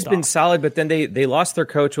Memphis gonna be has pissed been off. solid, but then they lost their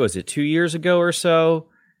coach. Was it 2 years ago or so?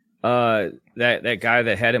 That guy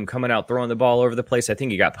that had him coming out throwing the ball over the place. I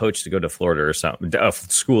think he got poached to go to Florida or something,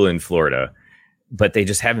 school in Florida, but they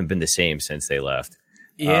just haven't been the same since they left.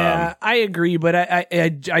 Yeah, I agree, but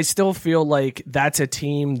I still feel like that's a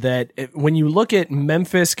team that when you look at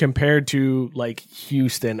Memphis compared to like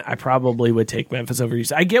Houston, I probably would take Memphis over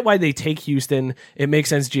Houston. I get why they take Houston; it makes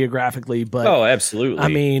sense geographically, but absolutely. I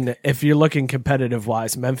mean, if you're looking competitive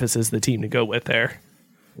wise, Memphis is the team to go with there.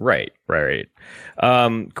 Right.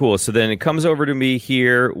 Cool. So then it comes over to me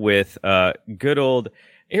here with good old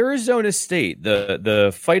Arizona State,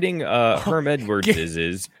 the fighting Herm Edwards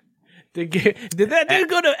is. Did that dude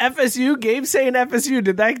go to FSU? Gabe saying FSU.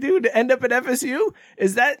 Did that dude end up at FSU?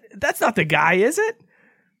 That's not the guy, is it?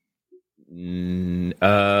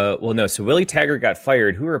 Well, no. So Willie Taggart got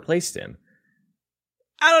fired. Who replaced him?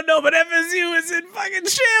 I don't know, but FSU is in fucking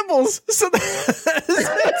shambles. So that's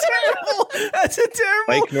terrible. That's a terrible.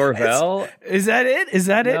 Mike Norvell. Is that it? Is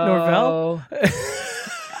that it, Norvell?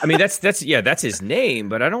 I mean, that's his name,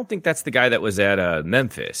 but I don't think that's the guy that was at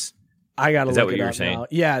Memphis. I gotta. Is that what you were saying? Now.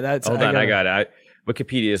 Yeah, that's. Hold on, I got it.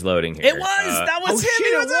 Wikipedia is loading here. It was. That was him. Shit,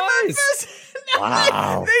 He was at Memphis.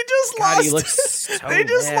 Wow. They just lost. They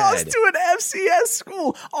just lost to an FCS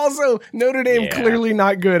school. Also, Notre Dame clearly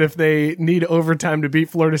not good if they need overtime to beat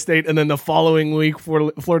Florida State, and then the following week,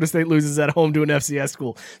 Florida State loses at home to an FCS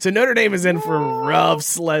school. So Notre Dame is in for a rough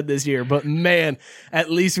sled this year. But man,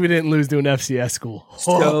 at least we didn't lose to an FCS school.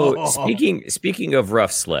 So speaking of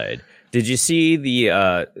rough sled. Did you see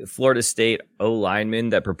the Florida State O-lineman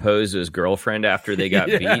that proposed to his girlfriend after they got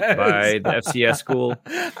beat by the FCS school?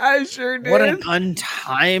 I sure did. What an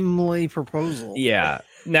untimely proposal. Yeah.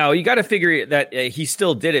 Now, you got to figure that he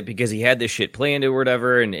still did it because he had this shit planned or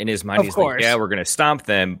whatever, and in his mind, he's like, yeah, we're going to stomp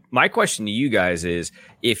them. My question to you guys is,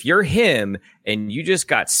 if you're him and you just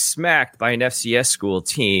got smacked by an FCS school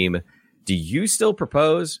team, do you still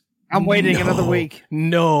propose? I'm waiting another week.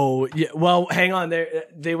 No. Yeah, well, hang on.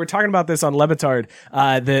 They were talking about this on Levitard.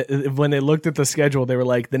 When they looked at the schedule, they were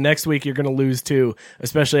like, the next week you're going to lose too,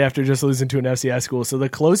 especially after just losing to an FCS school. So the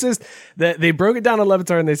closest that they broke it down on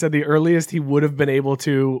Levitard, and they said the earliest he would have been able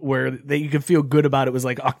to, where you could feel good about it, was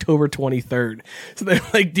like October 23rd. So they're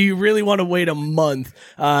like, do you really want to wait a month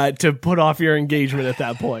to put off your engagement at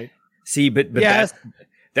that point? See, but yes.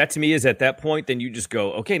 That to me is at that point, then you just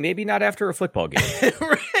go, okay, maybe not after a football game.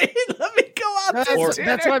 Right? Let me go out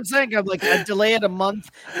That's what I'm saying. I'm like, I delay it a month,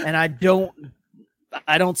 and I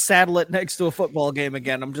don't saddle it next to a football game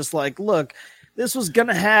again. I'm just like, look, this was going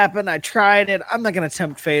to happen. I tried it. I'm not going to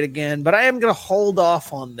tempt fate again, but I am going to hold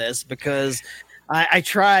off on this because I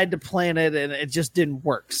tried to plan it and it just didn't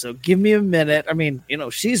work. So give me a minute. I mean,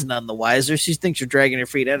 she's none the wiser. She thinks you're dragging your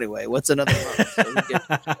feet anyway. What's another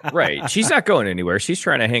month? Right. She's not going anywhere. She's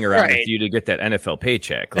trying to hang around with you to get that NFL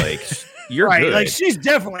paycheck. Like, you're right. good. Like, she's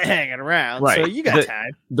definitely hanging around. Right. So you got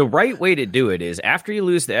time. The right way to do it is after you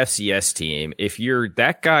lose the FCS team, if you're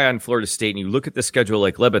that guy on Florida State and you look at the schedule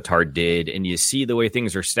like Lebitard did and you see the way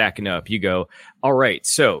things are stacking up, you go, all right,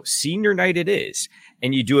 so senior night it is.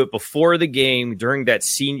 And you do it before the game during that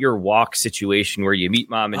senior walk situation where you meet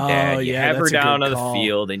mom and dad, you have her down on the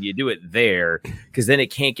field, and you do it there because then it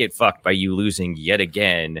can't get fucked by you losing yet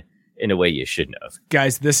again in a way you shouldn't have.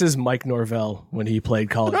 Guys, this is Mike Norvell when he played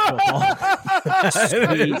college football.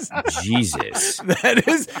 Jesus.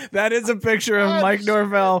 That is a picture of Mike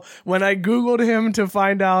Norvell. When I Googled him to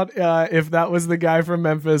find out if that was the guy from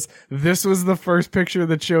Memphis, this was the first picture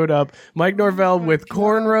that showed up. Mike Norvell with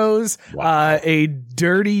cornrows, a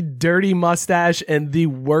dirty mustache, and the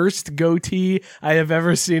worst goatee I have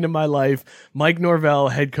ever seen in my life. Mike Norvell,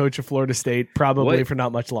 head coach of Florida State, probably for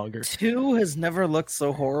not much longer. 2 has never looked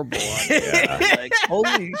so horrible. Like,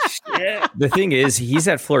 holy shit. The thing is, he's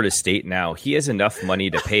at Florida State now. He has enough money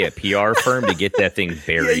to pay a PR firm to get that thing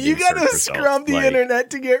buried. Yeah, you got to scrub the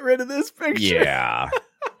internet to get rid of this picture. Yeah.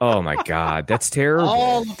 Oh my God, that's terrible.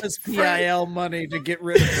 All of this PIL money to get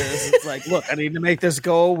rid of this. It's like, look, I need to make this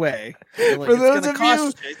go away. Like, for those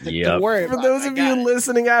of you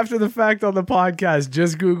listening after the fact on the podcast,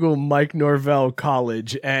 just Google Mike Norvell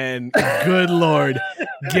College and good Lord,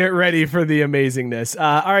 get ready for the amazingness.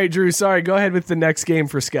 All right, Drew, sorry, go ahead with the next game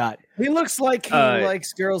for Scott. He looks like he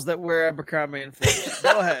likes girls that wear Abercrombie and Fitch.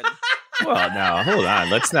 Go ahead. Well, now hold on.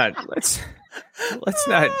 Let's not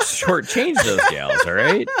shortchange those gals. All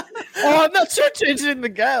right. Oh, I'm not shortchanging the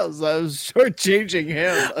gals. I was shortchanging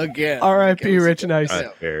him again. R.I.P. Rich Nice.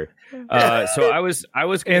 That's fair. So I was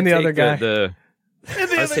gonna and the take other guy.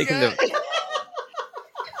 I was taking the.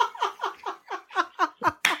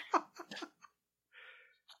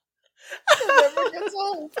 Never gets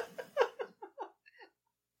old.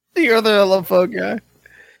 The other LFO guy.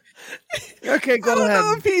 Okay, go ahead. I don't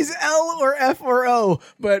know if he's L or F or O,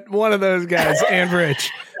 but one of those guys, and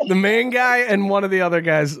Rich. The main guy and one of the other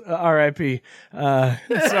guys, R.I.P.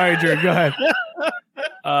 Sorry, Drew, go ahead.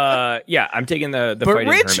 Yeah, I'm taking the But fighting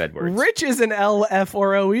Rich, Herm Edwards. Rich isn't L, F,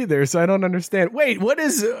 or O either, so I don't understand. Wait,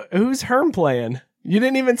 who's Herm playing? You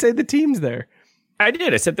didn't even say the teams there. I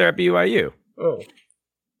did. I said they're at BYU.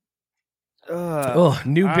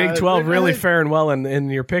 New Big 12 really faring well in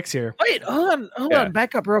your picks here. Wait, hold on,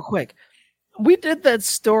 back up real quick. We did that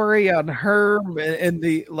story on Herm and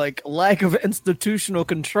the lack of institutional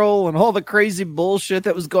control and all the crazy bullshit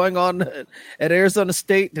that was going on at Arizona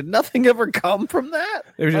State. Did nothing ever come from that?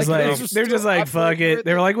 They're just fuck it.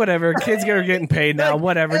 They were like, whatever. Kids are getting paid now.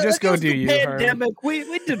 Whatever. Just go do you. Pandemic. Herm.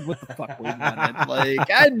 We did what the fuck we wanted.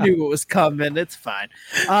 I knew it was coming. It's fine.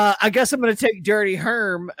 I guess I'm going to take Dirty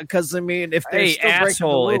Herm because if they're still asshole, breaking the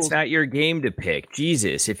rules, it's not your game to pick.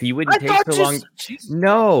 Jesus, if you wouldn't take so long,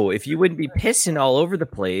 no, if you wouldn't be pissing all over the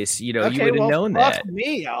place, you would have known that.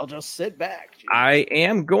 Me, I'll just sit back. I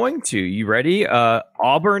am going to. You ready?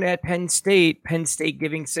 Auburn at Penn State. Penn State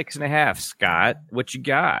giving 6.5. Scott, what you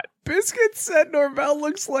got? Biscuit said Norvell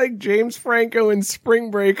looks like James Franco in Spring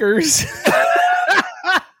Breakers.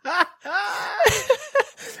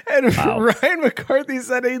 And Ryan McCarthy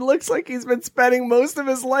said he looks like he's been spending most of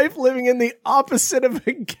his life living in the opposite of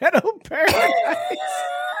a ghetto paradise.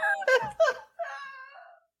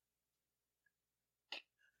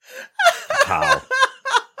 How?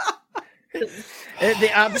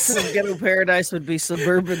 The opposite of ghetto paradise would be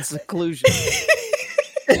suburban seclusion.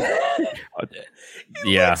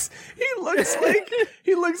 Yeah, he looks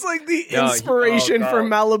like the inspiration for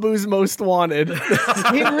Malibu's Most Wanted.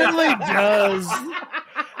 He really does.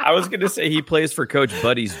 I was gonna say he plays for Coach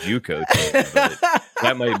Buddy's JUCO team, but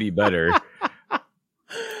that might be better.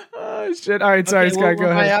 Oh shit! All right, sorry, Scott. Go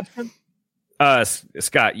ahead.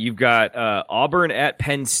 Scott, you've got Auburn at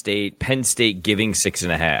Penn State. Penn State giving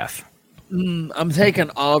 6.5. I'm taking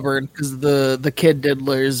Auburn because the kid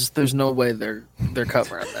diddlers. There's no way they're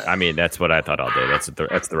covering that. I mean, that's what I thought all day. That's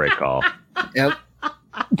the right call. Yep.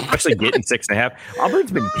 Especially getting 6.5.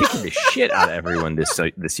 Auburn's been kicking the shit out of everyone this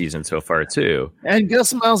season so far too. And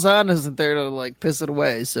Gus Malzahn isn't there to piss it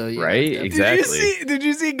away. So yeah, right, exactly. Did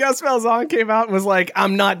you see Gus Malzahn came out and was like,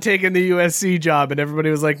 "I'm not taking the USC job," and everybody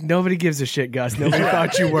was like, "Nobody gives a shit, Gus. Nobody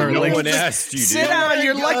thought you were." No one asked you. Sit down.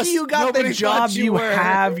 You're lucky you got the job you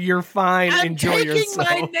have. You're fine. Enjoy yourself.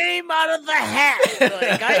 I'm taking my name out of the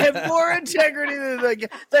hat. I have more integrity than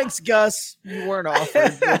thanks, Gus. You weren't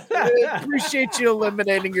offered. I appreciate you eliminating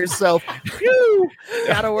yourself. Phew.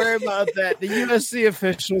 Gotta worry about that. The USC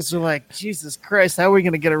officials are like, Jesus Christ, how are we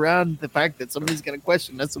going to get around the fact that somebody's going to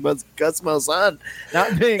question us about Gus Malzahn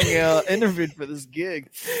not being interviewed for this gig?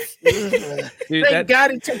 Dude, thank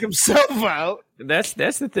God he took himself out. That's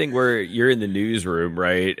the thing where you're in the newsroom,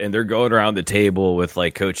 right? And they're going around the table with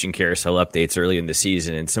coaching carousel updates early in the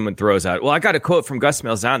season, and someone throws out, "Well, I got a quote from Gus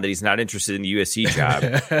Malzahn that he's not interested in the USC job,"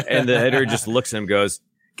 and the editor just looks at him and goes,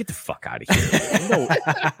 "Get the fuck out of here. No.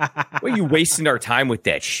 Why are you wasting our time with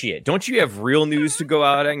that shit? Don't you have real news to go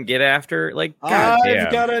out and get after?" God damn.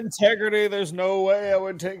 I've got integrity. There's no way I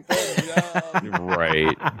would take that job.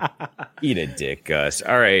 Right. Eat a dick, Gus.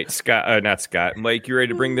 All right, Scott. Not Scott. Mike, you ready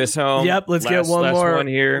to bring this home? Yep, let's get one more. One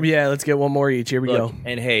here. Yeah, let's get one more each. Here we go.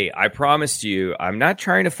 And hey, I promised you, I'm not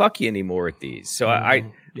trying to fuck you anymore with these. So I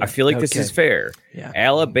feel like this is fair. Yeah.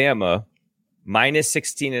 Alabama minus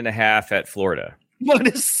 16.5 at Florida.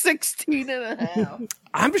 Minus 16.5.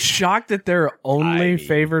 I'm shocked that they're only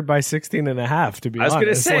favored by 16.5. To be honest, I was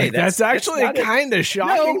going to say that's actually kind of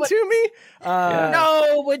shocking to me.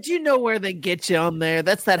 No, but you know where they get you on there.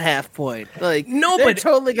 That's that half point. They're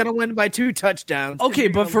totally going to win by 2 touchdowns. Okay,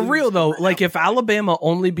 but for real though, if Alabama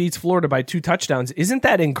only beats Florida by 2 touchdowns, isn't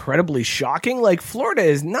that incredibly shocking? Florida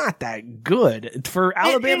is not that good for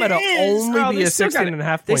Alabama to only be a 16.5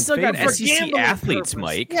 point. They still got favorite. SEC athletes,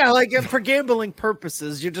 Mike. Yeah, for gambling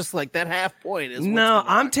purposes, you're just that half point is. No,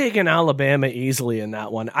 I'm taking Alabama easily in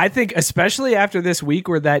that one. I think, especially after this week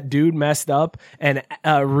where that dude messed up and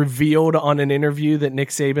revealed on an interview that Nick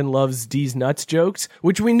Saban loves D's nuts jokes,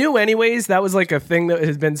 which we knew anyways. That was a thing that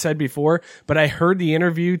has been said before. But I heard the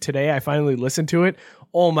interview today. I finally listened to it.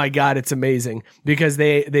 Oh my God, it's amazing because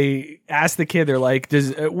they asked the kid, they're like,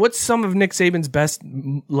 what's some of Nick Saban's best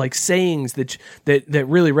like sayings that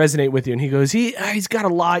really resonate with you? And he goes, he's got a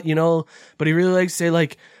lot, but he really likes to say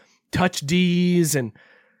like touch D's and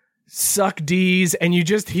suck D's, and you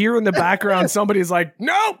just hear in the background somebody's like,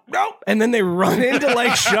 nope, and then they run in to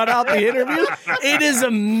like shut out the interview. It is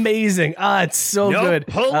amazing. It's so good.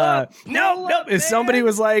 Pull up. If somebody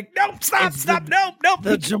was like, nope, stop, nope.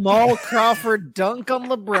 The Jamal Crawford dunk on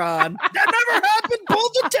LeBron. That never happened. Pull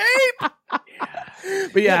the tape.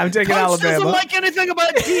 But yeah, I'm taking Coach Alabama. Doesn't like anything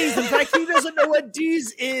about D's. In fact, he doesn't know what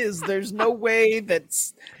D's is. There's no way that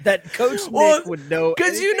Coach Nick would know.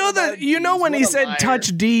 Because when he said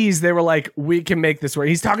touch D's, they were like, we can make this work.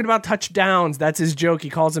 He's talking about touchdowns. That's his joke.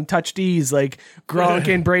 He calls them touch D's. Like Gronk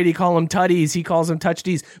and Brady call them tutties. He calls them touch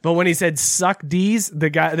D's. But when he said suck D's, they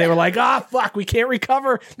were like, fuck, we can't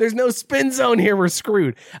recover. There's no spin zone here. We're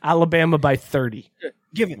screwed. Alabama by 30.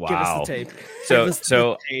 Give us the tape.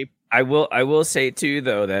 So tape. I will say too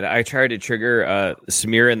though that I tried to trigger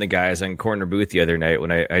Samir and the guys on Corner Booth the other night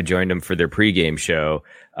when I joined them for their pregame show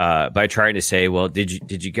by trying to say, well,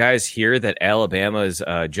 did you guys hear that Alabama's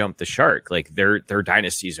jumped the shark? Like their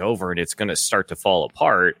dynasty's over and it's going to start to fall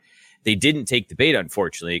apart. They didn't take the bait,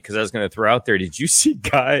 unfortunately, because I was going to throw out there. Did you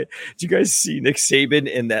guys see Nick Saban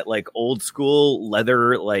in that like old school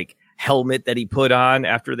leather like helmet that he put on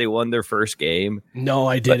after they won their first game? No,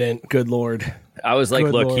 I didn't. Good Lord. I was like,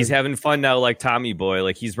 look, he's having fun now like Tommy Boy.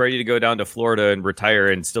 Like he's ready to go down to Florida and retire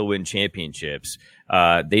and still win championships.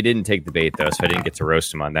 They didn't take the bait, though, so I didn't get to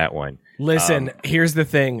roast him on that one. Listen, here's the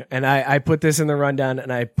thing, and I put this in the rundown,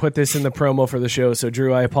 and I put this in the promo for the show, so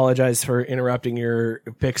Drew, I apologize for interrupting your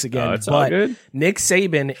picks again. It's all good. Nick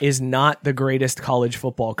Saban is not the greatest college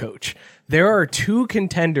football coach. There are two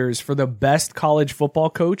contenders for the best college football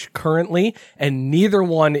coach currently, and neither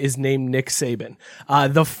one is named Nick Saban.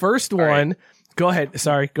 The first one... Go ahead.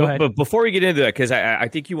 Sorry, go ahead. But before we get into that, because I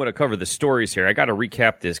think you want to cover the stories here, I got to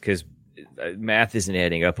recap this because math isn't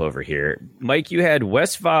adding up over here. Mike, you had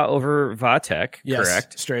West Va over Va Tech,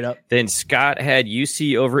 correct? Straight up. Then Scott had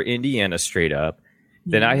UC over Indiana, straight up.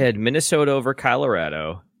 Then I had Minnesota over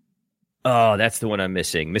Colorado. Oh, that's the one I'm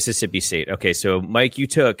missing. Mississippi State. Okay, so Mike, you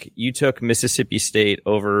took Mississippi State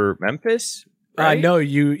over Memphis, right? No,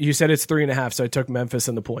 you said it's 3.5, so I took Memphis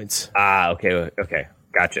and the points. Okay,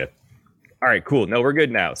 gotcha. All right, cool. No, we're good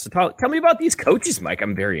now. So tell me about these coaches, Mike.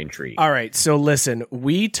 I'm very intrigued. All right, so listen,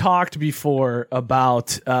 we talked before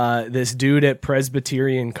about this dude at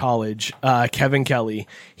Presbyterian College, Kevin Kelly.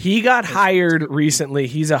 He got hired recently.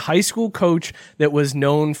 He's a high school coach that was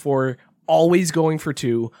known for always going for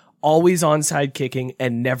two, always onside kicking,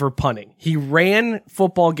 and never punting. He ran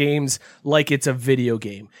football games like it's a video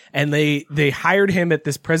game. And they hired him at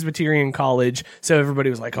this Presbyterian college. So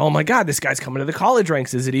everybody was like, oh my God, this guy's coming to the college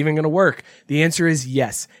ranks. Is it even going to work? The answer is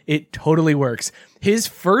yes. It totally works. His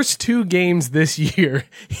first two games this year,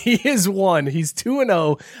 he has won. He's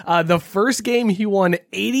 2-0. The first game he won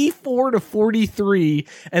 84-43,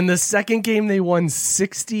 and the second game they won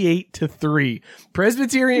 68-3.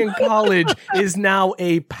 Presbyterian College is now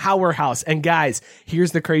a powerhouse. And guys,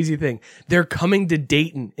 here's the crazy thing. They're coming to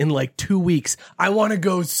Dayton in like 2 weeks. I want to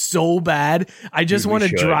go so bad. I just want to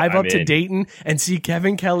drive up to Dayton and see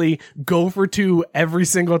Kevin Kelly go for two every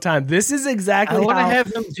single time. This is exactly how I want to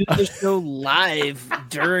have them do the show live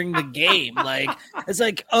during the game. Like, it's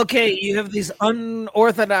like, okay, you have these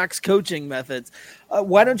unorthodox coaching methods.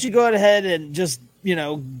 Why don't you go ahead and just,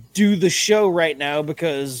 do the show right now?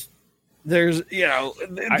 Because there's,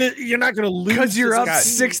 you're not going to lose. Because you're up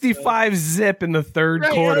 65-0 in the third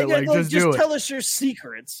quarter. Just do it. Tell us your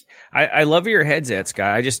secrets. I love where your head's at,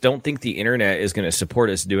 Scott. I just don't think the internet is going to support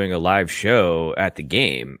us doing a live show at the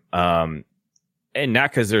game. And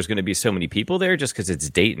not because there's going to be so many people there, just because it's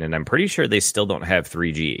Dayton, and I'm pretty sure they still don't have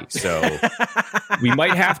 3G. So we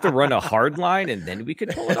might have to run a hard line, and then we could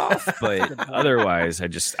pull it off. But otherwise,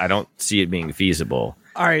 I don't see it being feasible.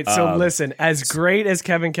 All right, so listen, as great as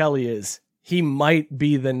Kevin Kelly is, he might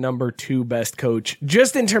be the number 2 best coach,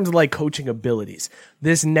 just in terms of like coaching abilities.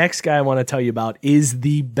 This next guy I want to tell you about is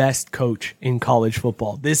the best coach in college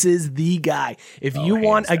football. This is the guy. If you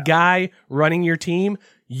want a guy running your team,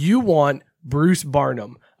 you want Bruce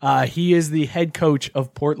Barnum. He is the head coach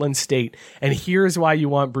of Portland State. And here's why you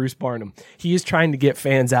want Bruce Barnum. He is trying to get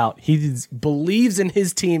fans out. He believes in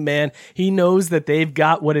his team, man. He knows that they've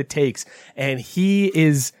got what it takes. And he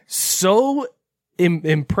is so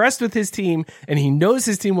impressed with his team, and he knows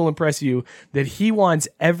his team will impress you, that he wants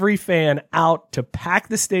every fan out to pack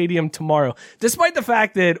the stadium tomorrow, despite the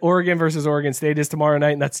fact that Oregon versus Oregon State is tomorrow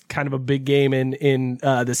night, and that's kind of a big game in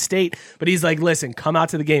the state. But he's like, listen, come out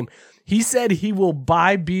to the game. He said he will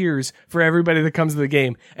buy beers for everybody that comes to the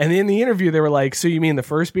game. And in the interview, they were like, so you mean the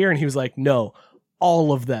first beer? And he was like, no,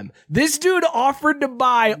 all of them. This dude offered to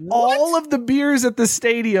buy all of the beers at the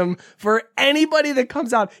stadium for anybody that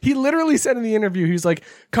comes out. He literally said in the interview, he was like,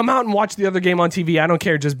 come out and watch the other game on TV. I don't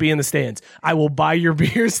care. Just be in the stands. I will buy your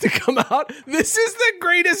beers to come out. This is the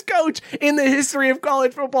greatest coach in the history of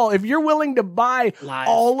college football. If you're willing to buy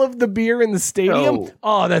all of the beer in the stadium,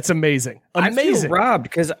 oh, that's amazing. Amazing. I feel robbed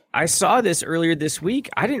because I saw this earlier this week.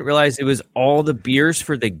 I didn't realize it was all the beers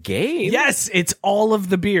for the game. Yes, it's all of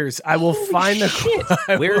the beers. I will find the.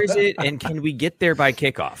 Where is it? And can we get there by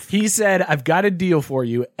kickoff? He said, I've got a deal for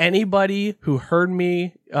you. Anybody who heard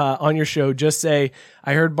me on your show, just say,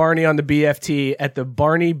 I heard Barney on the BFT at the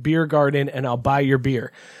Barney Beer Garden, and I'll buy your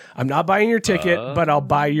beer. I'm not buying your ticket, but I'll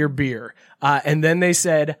buy your beer. And then they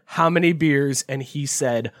said, how many beers? And he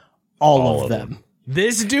said, all of them.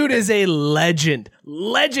 This dude is a legend.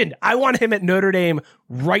 Legend. I want him at Notre Dame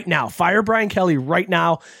right now. Fire Brian Kelly right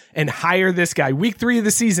now and hire this guy. Week 3 of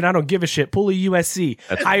the season, I don't give a shit. Pull a USC.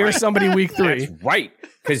 Hire somebody week 3. That's right.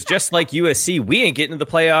 Because just like USC, we ain't getting to the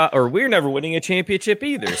playoff, or we're never winning a championship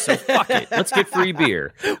either. So fuck it. Let's get free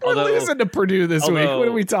beer. We're losing to Purdue this week. What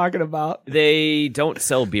are we talking about? They don't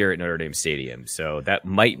sell beer at Notre Dame Stadium, so that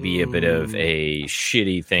might be a bit of a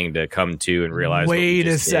shitty thing to come to and realize. Wait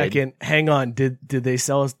a second. Hang on. Did they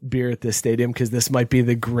sell beer at this stadium? Because this might be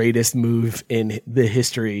the greatest move in the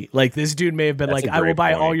history. Like, this dude may have been like, I will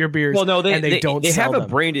buy all your beers. Well, no, and they don't They sell have them. a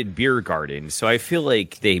branded beer garden, so I feel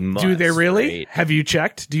like they must. Do they really? Right? Have you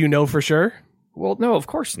checked? Do you know for sure? Well, no, of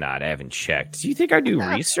course not. I haven't checked. Do you think I do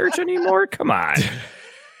research anymore? Come on.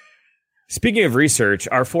 Speaking of research,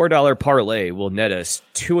 our $4 parlay will net us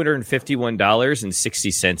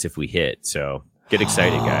 $251.60 if we hit. So get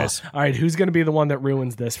excited, guys. All right, who's going to be the one that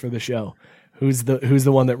ruins this for the show? Who's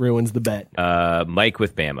the one that ruins the bet? Mike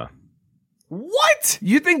with Bama. What?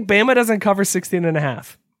 You think Bama doesn't cover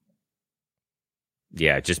 16.5?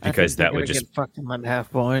 Yeah, just because that would just fuck him on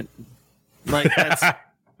half point. Like that's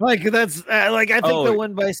I think they'll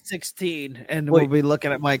win by 16, and we'll be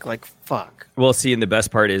looking at Mike like fuck. Well, see, and the best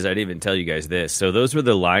part is I didn't even tell you guys this. So those were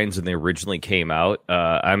the lines when they originally came out.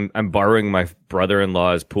 I'm borrowing my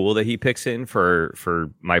brother-in-law's pool that he picks in for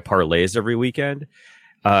my parlays every weekend.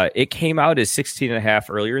 It came out as 16.5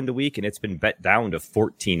 earlier in the week, and it's been bet down to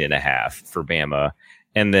 14.5 for Bama.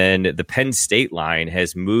 And then the Penn State line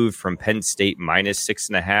has moved from Penn State minus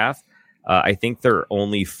 6.5. I think they're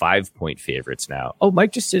only 5-point favorites now. Oh,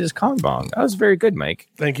 Mike just did his Kong Bong. That was very good, Mike.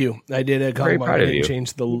 Thank you. I did a Kong Bong. I didn't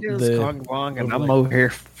change the Kong Bong, and I'm over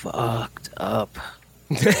here fucked up.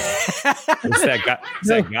 It's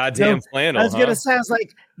that goddamn flannel. I was gonna say, I was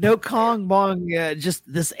like, no Kong Bong, just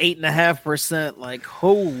this 8.5%. Like,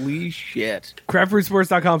 holy shit!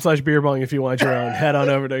 Craftbrewsports.com/beerbong if you want your own. Head on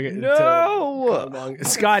over to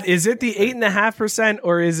Scott, is it the 8.5%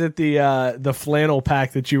 or is it the flannel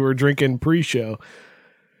pack that you were drinking pre-show?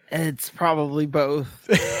 It's probably both.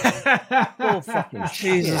 Oh fucking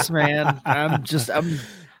Jesus, man!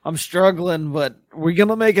 I'm struggling, but we're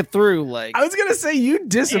gonna make it through. Like, I was gonna say, you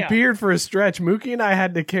disappeared for a stretch. Mookie and I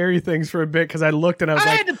had to carry things for a bit because I looked and I was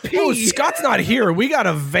like, "Oh, Scott's not here. We got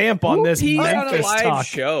to vamp on this Memphis talk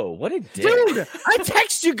show." What a dick, dude! I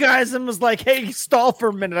texted you guys and was like, "Hey, stall for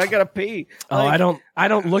a minute. I gotta pee." Oh, like, I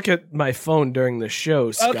don't look at my phone during the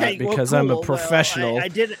show, Scott, because cool. I'm a professional. Well,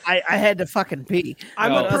 I had to fucking pee.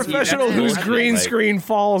 I'm a professional whose green screen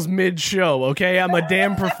falls mid-show. Okay, I'm a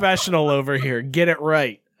damn professional over here. Get it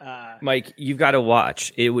right. Mike, you've got to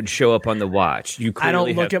watch. It would show up on the watch. You clearly I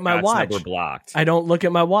don't look at my watch. Blocked. I don't look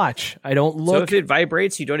at my watch. I don't look. So if it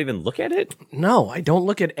vibrates, you don't even look at it? No, I don't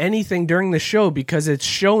look at anything during the show because it's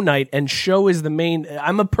show night and show is the main.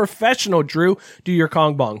 I'm a professional, Drew. Do your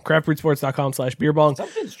Kong Bong. Craftbrewsports.com/beerbong.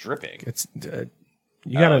 Something's dripping. It's you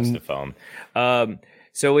gotta. It's the foam.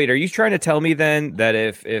 So wait, are you trying to tell me then that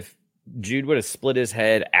if Jude would have split his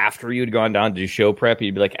head after you'd gone down to do show prep,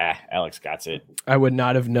 you'd be like, Alex got it. I would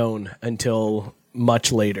not have known until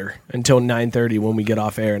much later, until 9:30 when we get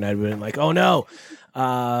off air, and I'd been like, oh no,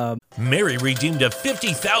 Mary redeemed a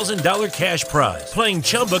 $50,000 cash prize playing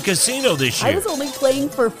Chumba Casino this year. I was only playing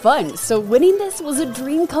for fun, so winning this was a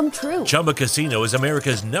dream come true. Chumba Casino is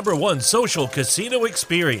America's #1 social casino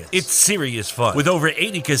experience. It's serious fun. With over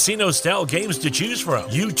 80 casino-style games to choose from,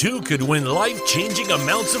 you too could win life-changing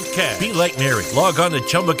amounts of cash. Be like Mary. Log on to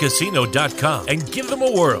ChumbaCasino.com and give them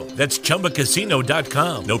a whirl. That's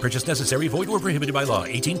ChumbaCasino.com. No purchase necessary. Void where prohibited by law.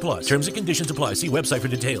 18 plus. Terms and conditions apply. See website for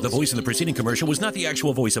details. The voice in the preceding commercial was not the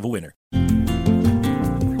actual voice of a winner.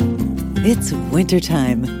 It's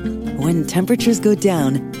wintertime. When temperatures go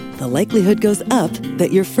down, the likelihood goes up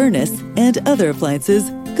that your furnace and other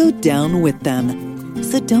appliances go down with them.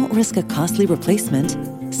 So don't risk a costly replacement.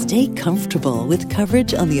 Stay comfortable with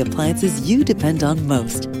coverage on the appliances you depend on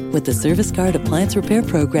most with the Service Guard Appliance Repair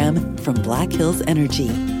Program from Black Hills Energy.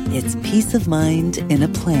 It's peace of mind in a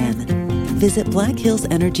plan. Visit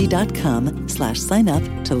blackhillsenergy.com/sign up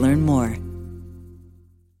to learn more.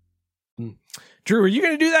 Drew, are you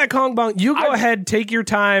going to do that, Kong Bong? You go ahead, take your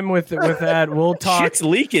time with that. We'll talk. Shit's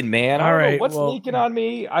leaking, man. All right, what's leaking on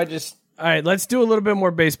me? All right, let's do a little bit more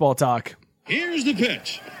baseball talk. Here's the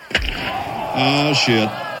pitch. Oh, shit.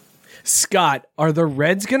 Scott, are the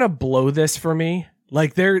Reds going to blow this for me?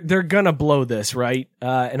 Like, they're going to blow this, right?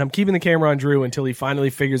 And I'm keeping the camera on Drew until he finally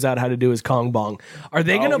figures out how to do his Kong Bong. Are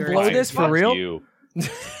they going to blow this for real?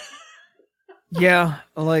 Yeah,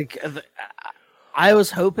 like... I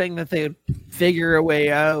was hoping that they would figure a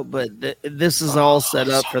way out, but this is all set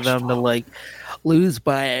up for them to like lose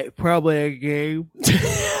by probably a game.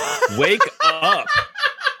 Wake up.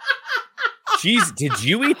 Jeez, did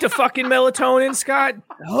you eat the fucking melatonin, Scott?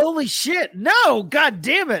 Holy shit. No, god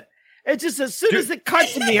damn it. It just, as soon as it cut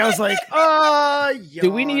to me, I was like,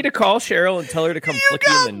 do we need to call Cheryl and tell her to come flick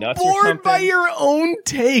you in the nuts or something? Bored by your own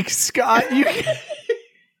take, Scott.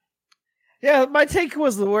 Yeah, my take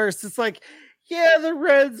was the worst. It's like, yeah, the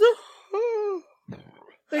Reds.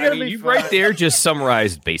 You right there just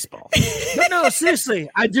summarized baseball. But no, seriously,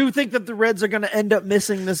 I do think that the Reds are going to end up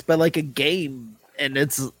missing this by like a game, and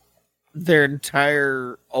it's their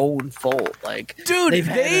entire own fault. Like, dude,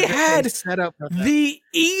 they had set up the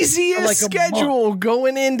easiest like schedule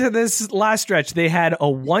going into this last stretch. They had a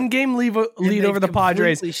 1-game lead over the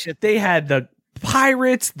Padres. They had the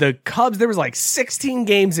Pirates, the Cubs. There was like 16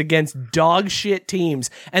 games against dog shit teams,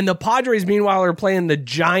 and the Padres meanwhile are playing the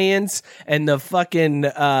Giants and the fucking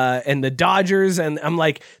and the Dodgers, and I'm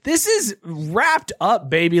like, this is wrapped up,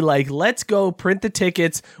 baby. Like, let's go print the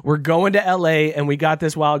tickets. We're going to LA, and we got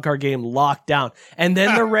this wild card game locked down. And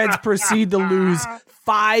then the Reds proceed to lose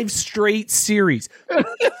 5 straight series.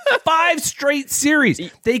 5 straight series.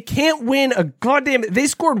 They can't win a goddamn... They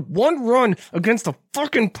scored 1 run against the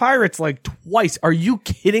fucking Pirates like twice. Are you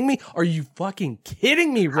kidding me? Are you fucking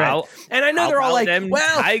kidding me, Red? And I know they're all like,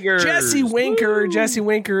 well, Tigers. Jesse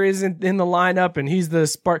Winker isn't in the lineup and he's the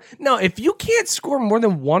spark. No, if you can't score more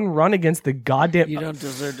than 1 run against the goddamn... You don't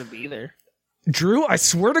deserve to be there. Drew, I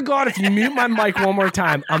swear to God, if you mute my mic one more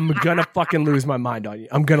time, I'm gonna fucking lose my mind on you.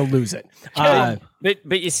 I'm gonna lose it.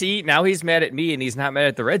 But you see, now he's mad at me and he's not mad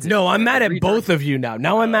at the Reds. No, I'm mad at both of you now.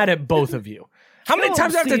 Now I'm mad at both of you. How many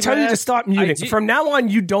times do I have to tell you to stop muting? From now on,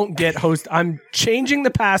 you don't get host. I'm changing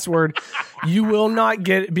the password. You will not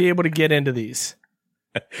be able to get into these.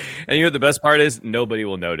 And you know what the best part is? Nobody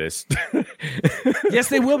will notice. Yes,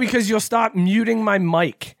 they will, because you'll stop muting my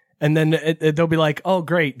mic. And then they'll be like, oh,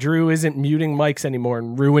 great, Drew isn't muting mics anymore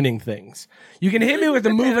and ruining things. You can hit me with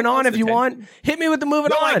the moving on if you want. Hit me with the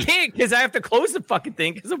moving on. No, I can't, because I have to close the fucking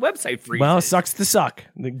thing because the website freezes. Well, sucks to suck.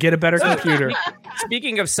 Get a better computer.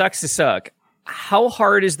 Speaking of sucks to suck, how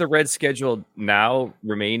hard is the Reds schedule now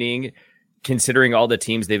remaining, considering all the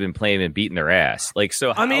teams they've been playing and beating their ass? Like,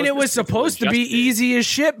 so I mean, it was supposed to be easy as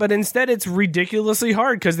shit, but instead it's ridiculously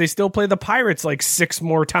hard because they still play the Pirates like 6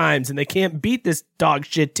 more times and they can't beat this dog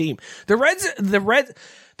shit team. The Reds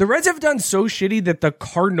have done so shitty that the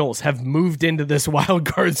Cardinals have moved into this wild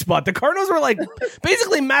card spot. The Cardinals were like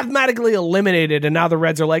basically mathematically eliminated, and now the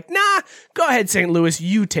Reds are like, nah, go ahead, St. Louis,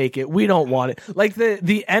 you take it. We don't want it. Like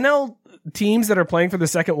the NL teams that are playing for the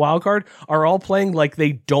second wild card are all playing like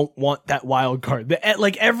they don't want that wild card.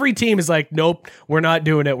 Like every team is like, nope, we're not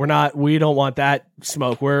doing it. We don't want that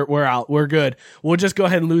smoke. We're out. We're good. We'll just go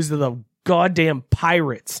ahead and lose to the goddamn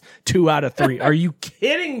Pirates 2 out of 3. Are you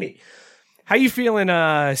kidding me? How you feeling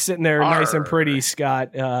sitting there nice and pretty,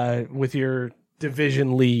 Scott, with your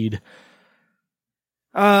division lead?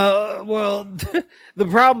 Well, the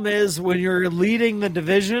problem is when you're leading the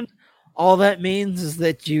division, all that means is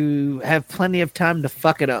that you have plenty of time to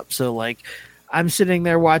fuck it up. So, like, I'm sitting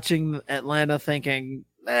there watching Atlanta thinking,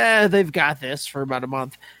 they've got this for about a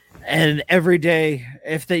month. And every day,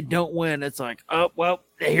 if they don't win, it's like, oh, well,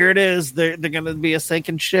 here it is. They're going to be a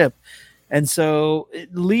sinking ship. And so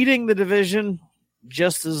leading the division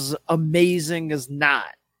just as amazing as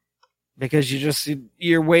not, because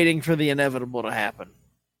you're waiting for the inevitable to happen.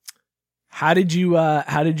 How did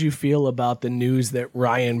you feel about the news that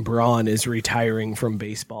Ryan Braun is retiring from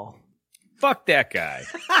baseball? Fuck that guy.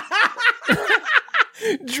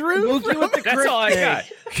 Drew, that's all I got.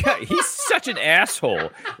 God, he's such an asshole.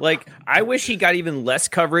 Like, I wish he got even less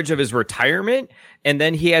coverage of his retirement, and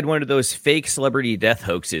then he had one of those fake celebrity death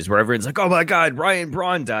hoaxes where everyone's like, oh my God, Ryan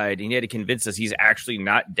Braun died, and he had to convince us he's actually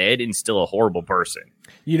not dead and still a horrible person.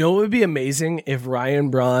 You know what would be amazing if Ryan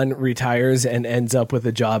Braun retires and ends up with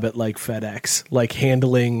a job at like FedEx, like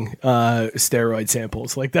handling steroid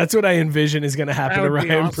samples. Like, that's what I envision is going to happen to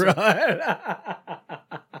Ryan Braun.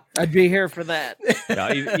 I'd be here for that.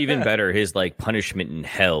 No, even better, his like punishment in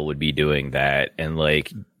hell would be doing that, and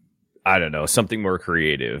like, I don't know, something more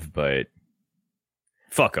creative, but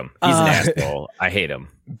fuck him. He's an asshole. I hate him.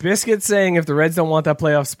 Biscuit saying if the Reds don't want that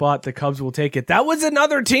playoff spot, the Cubs will take it. That was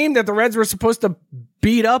another team that the Reds were supposed to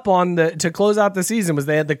beat up on to close out the season. Was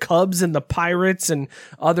they had the Cubs and the Pirates and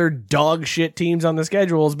other dog shit teams on the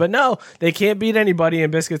schedules, but no, they can't beat anybody.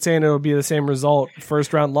 And Biscuit saying it'll be the same result,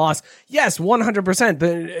 first round loss. Yes,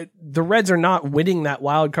 100%. The Reds are not winning that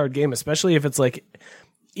wild card game, especially if it's like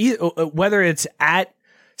whether it's at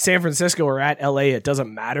San Francisco or at LA, it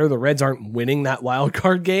doesn't matter. The Reds aren't winning that wild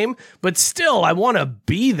card game, but still, I want to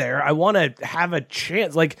be there. I want to have a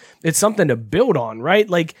chance. Like, it's something to build on, right?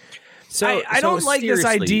 Like, so I don't like this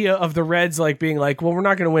idea of the Reds like being like, well, we're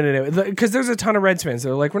not going to win it anyway. Because there's a ton of Reds fans that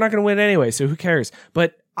are like, we're not going to win it anyway, so who cares?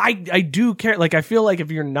 But I do care. Like, I feel like if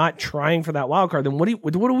you're not trying for that wild card, then what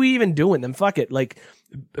are we even doing? Then fuck it. Like,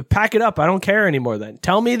 pack it up. I don't care anymore then.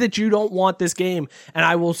 Tell me that you don't want this game, and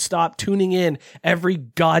I will stop tuning in every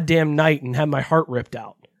goddamn night and have my heart ripped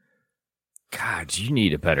out. God, you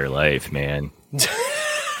need a better life, man.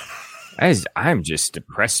 I'm just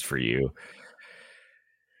depressed for you.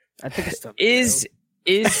 I think it's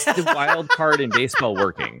is the wild card in baseball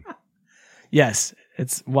working? Yes.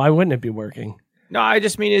 Why wouldn't it be working? No, I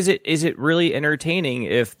just mean, is it really entertaining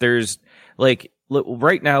if there's like,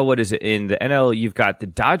 right now, what is it in the NL? You've got the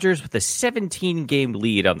Dodgers with a 17-game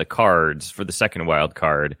lead on the Cards for the second wild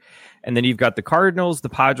card, and then you've got the Cardinals, the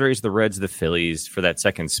Padres, the Reds, the Phillies for that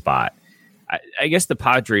second spot. I guess the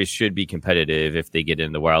Padres should be competitive if they get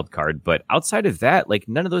in the wild card, but outside of that, like,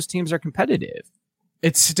 none of those teams are competitive.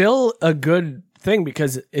 It's still a good thing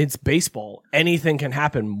because it's baseball. Anything can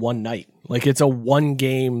happen one night. Like, it's a one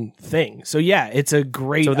game thing. So yeah, it's a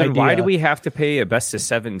great idea. So then why do we have to pay a best of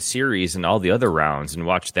 7 series and all the other rounds and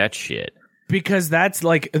watch that shit? Because that's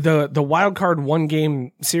like the wild card one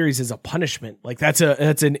game series is a punishment. Like, that's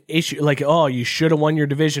an issue. Like, oh, you should have won your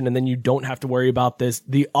division, and then you don't have to worry about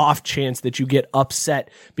the off chance that you get upset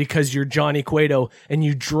because you're Johnny Cueto and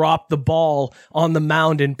you drop the ball on the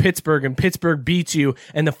mound in Pittsburgh and Pittsburgh beats you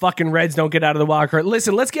and the fucking Reds don't get out of the wild card.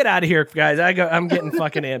 Listen, let's get out of here, guys. I'm getting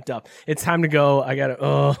fucking amped up. It's time to go. I gotta.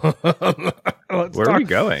 Where are we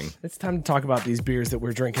going? It's time to talk about these beers that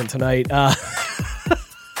we're drinking tonight.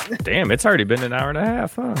 Damn, it's already been an hour and a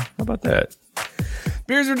half, huh? How about that?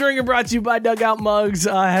 Beers We're Drinking brought to you by Dugout Mugs.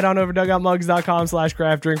 Head on over to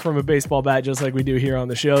dugoutmugs.com/craft. Drink from a baseball bat just like we do here on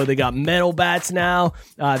the show. They got metal bats now.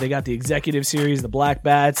 They got the executive series, the black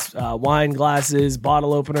bats, wine glasses,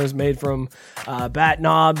 bottle openers made from bat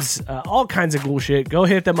knobs, all kinds of cool shit. Go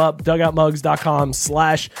hit them up,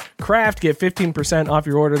 dugoutmugs.com/craft. Get 15% off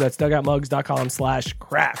your order. That's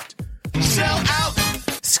dugoutmugs.com/craft. Sell out.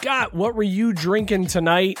 Scott, what were you drinking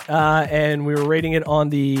tonight? And we were rating it on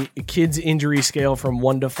the kids injury scale from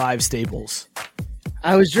 1 to 5 staples.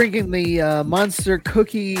 I was drinking the Monster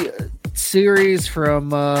Cookie series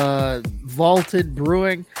from Vaulted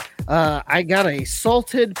Brewing. I got a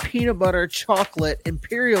salted peanut butter chocolate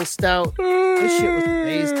imperial stout. This shit was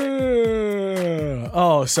amazing.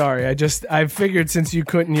 Oh, sorry. I figured since you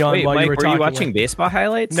couldn't yawn while Mike, you were talking. Were you watching baseball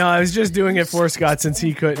highlights? No, I was just doing it for Scott since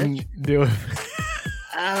he couldn't do it.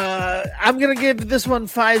 I'm going to give this one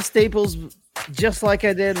 5 staples, just like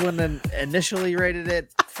I did when I initially rated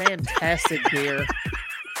it. Fantastic beer.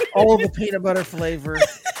 All of the peanut butter flavor.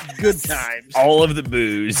 Good times. All of the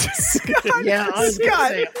booze. Scott, yeah, I was going to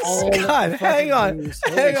say all Scott, of the hang on. booze.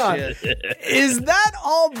 Hang on. Is that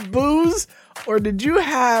all booze, or did you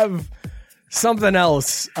have something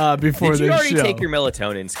else before this show? Did you already take your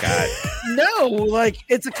melatonin, Scott? No, like,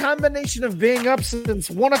 it's a combination of being up since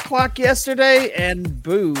 1 o'clock yesterday and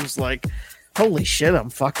booze. Like, holy shit, I'm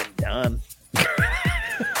fucking done. Mookie,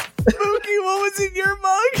 what was in your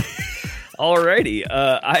mug? Alrighty.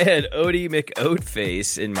 I had Odie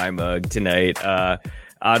McOatface in my mug tonight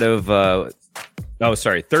out of,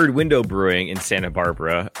 Third Window Brewing in Santa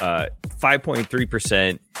Barbara.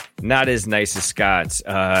 5.3%. Not as nice as Scott's.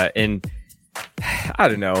 And I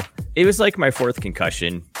don't know. It was like my fourth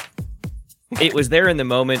concussion. It was there in the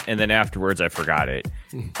moment, and then afterwards I forgot it.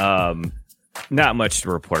 Not much to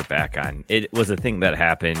report back on. It was a thing that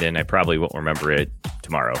happened, and I probably won't remember it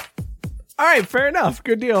tomorrow. All right, fair enough.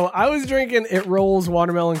 Good deal. I was drinking It Rolls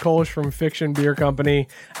Watermelon Kolsch from Fiction Beer Company.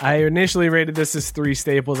 I initially rated this as 3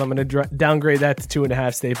 staples. I'm going to downgrade that to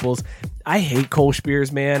 2.5 staples. I hate Kolsch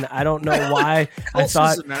beers, man. I don't know why. I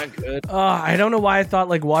thought is not good. I don't know why I thought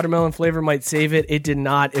like watermelon flavor might save it. It did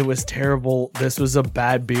not. It was terrible. This was a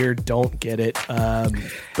bad beer. Don't get it.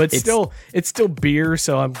 But it's still beer,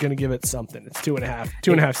 so I'm gonna give it something. It's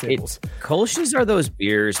 2.5 staples. Kolsch's are those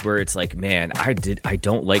beers where it's like, man, I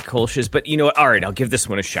don't like Kolsch's, but you know what? All right, I'll give this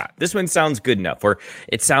one a shot. This one sounds good enough, or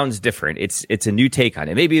it sounds different. It's a new take on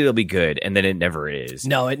it. Maybe it'll be good, and then it never is.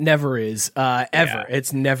 No, it never is. Ever. Yeah.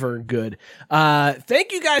 It's never good.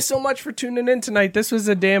 Thank you guys so much for tuning in tonight. This was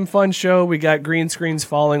a damn fun show. We got green screens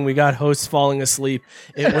falling. We got hosts falling asleep.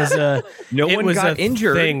 It was no one got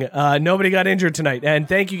injured. Thing. Nobody got injured tonight. And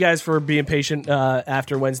thank you guys for being patient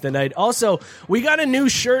after Wednesday night. Also, we got a new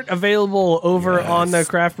shirt available over on the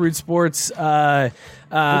Craft Brewed Sports. With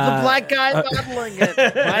the black guy modeling it.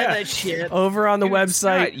 Buy that shit. Over on the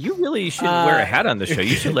website. Scott, you really shouldn't wear a hat on the show.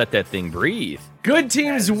 You should let that thing breathe. Good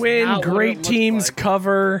teams win. Great teams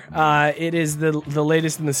cover. It is the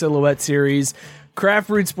latest in the Silhouette series.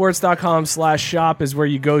 craftbrewedsports.com/shop is where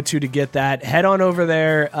you go to get that. Head on over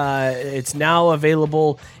there. It's now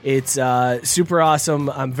available. It's super awesome.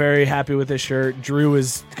 I'm very happy with this shirt. Drew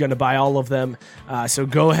is going to buy all of them. So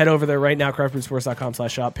go head over there right now,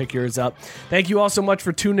 craftbrewedsports.com/shop. Pick yours up. Thank you all so much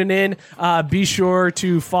for tuning in. Be sure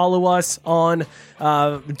to follow us on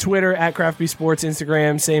Twitter at CraftBeSports,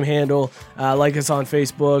 Instagram, same handle. Like us on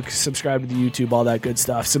Facebook, subscribe to the YouTube, all that good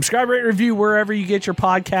stuff. Subscribe, rate, review wherever you get your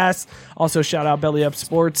podcasts. Also, shout out Belly Up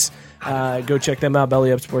Sports. Go check them out,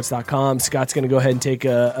 bellyupsports.com. Scott's going to go ahead and take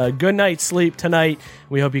a good night's sleep tonight.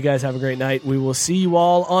 We hope you guys have a great night. We will see you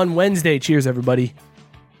all on Wednesday. Cheers, everybody.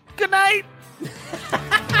 Good night.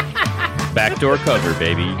 Backdoor cover,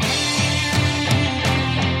 baby.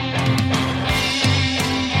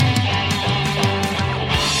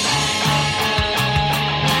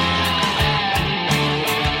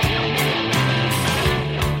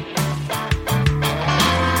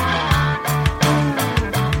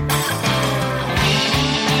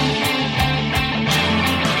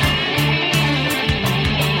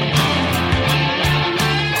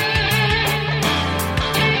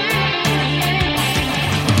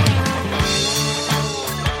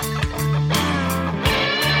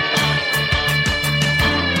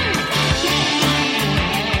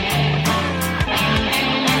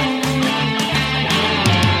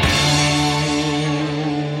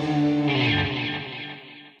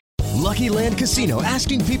 Land Casino,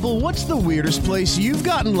 asking people, what's the weirdest place you've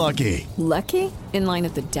gotten lucky? Lucky? In line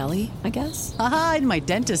at the deli, I guess? Aha, in my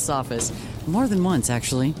dentist's office. More than once,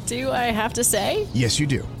 actually. Do I have to say? Yes, you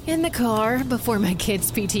do. In the car before my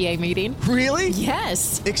kids' PTA meeting. Really?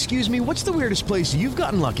 Yes. Excuse me, what's the weirdest place you've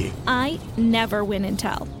gotten lucky? I never win and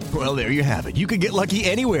tell. Well, there you have it. You can get lucky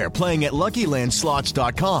anywhere, playing at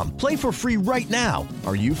LuckyLandSlots.com. Play for free right now.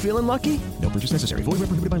 Are you feeling lucky? No purchase necessary. Void where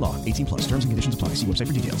prohibited by law. 18+. Terms and conditions apply. See website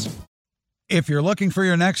for details. If you're looking for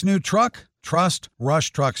your next new truck, trust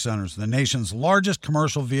Rush Truck Centers, the nation's largest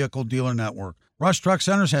commercial vehicle dealer network. Rush Truck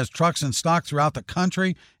Centers has trucks in stock throughout the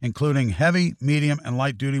country, including heavy, medium, and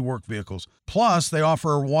light-duty work vehicles. Plus, they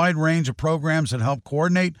offer a wide range of programs that help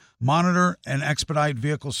coordinate, monitor, and expedite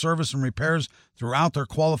vehicle service and repairs throughout their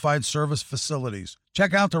qualified service facilities.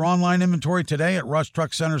 Check out their online inventory today at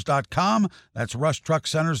rushtruckcenters.com. That's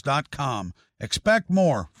rushtruckcenters.com. Expect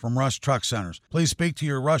more from Rush Truck Centers. Please speak to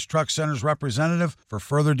your Rush Truck Centers representative for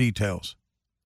further details.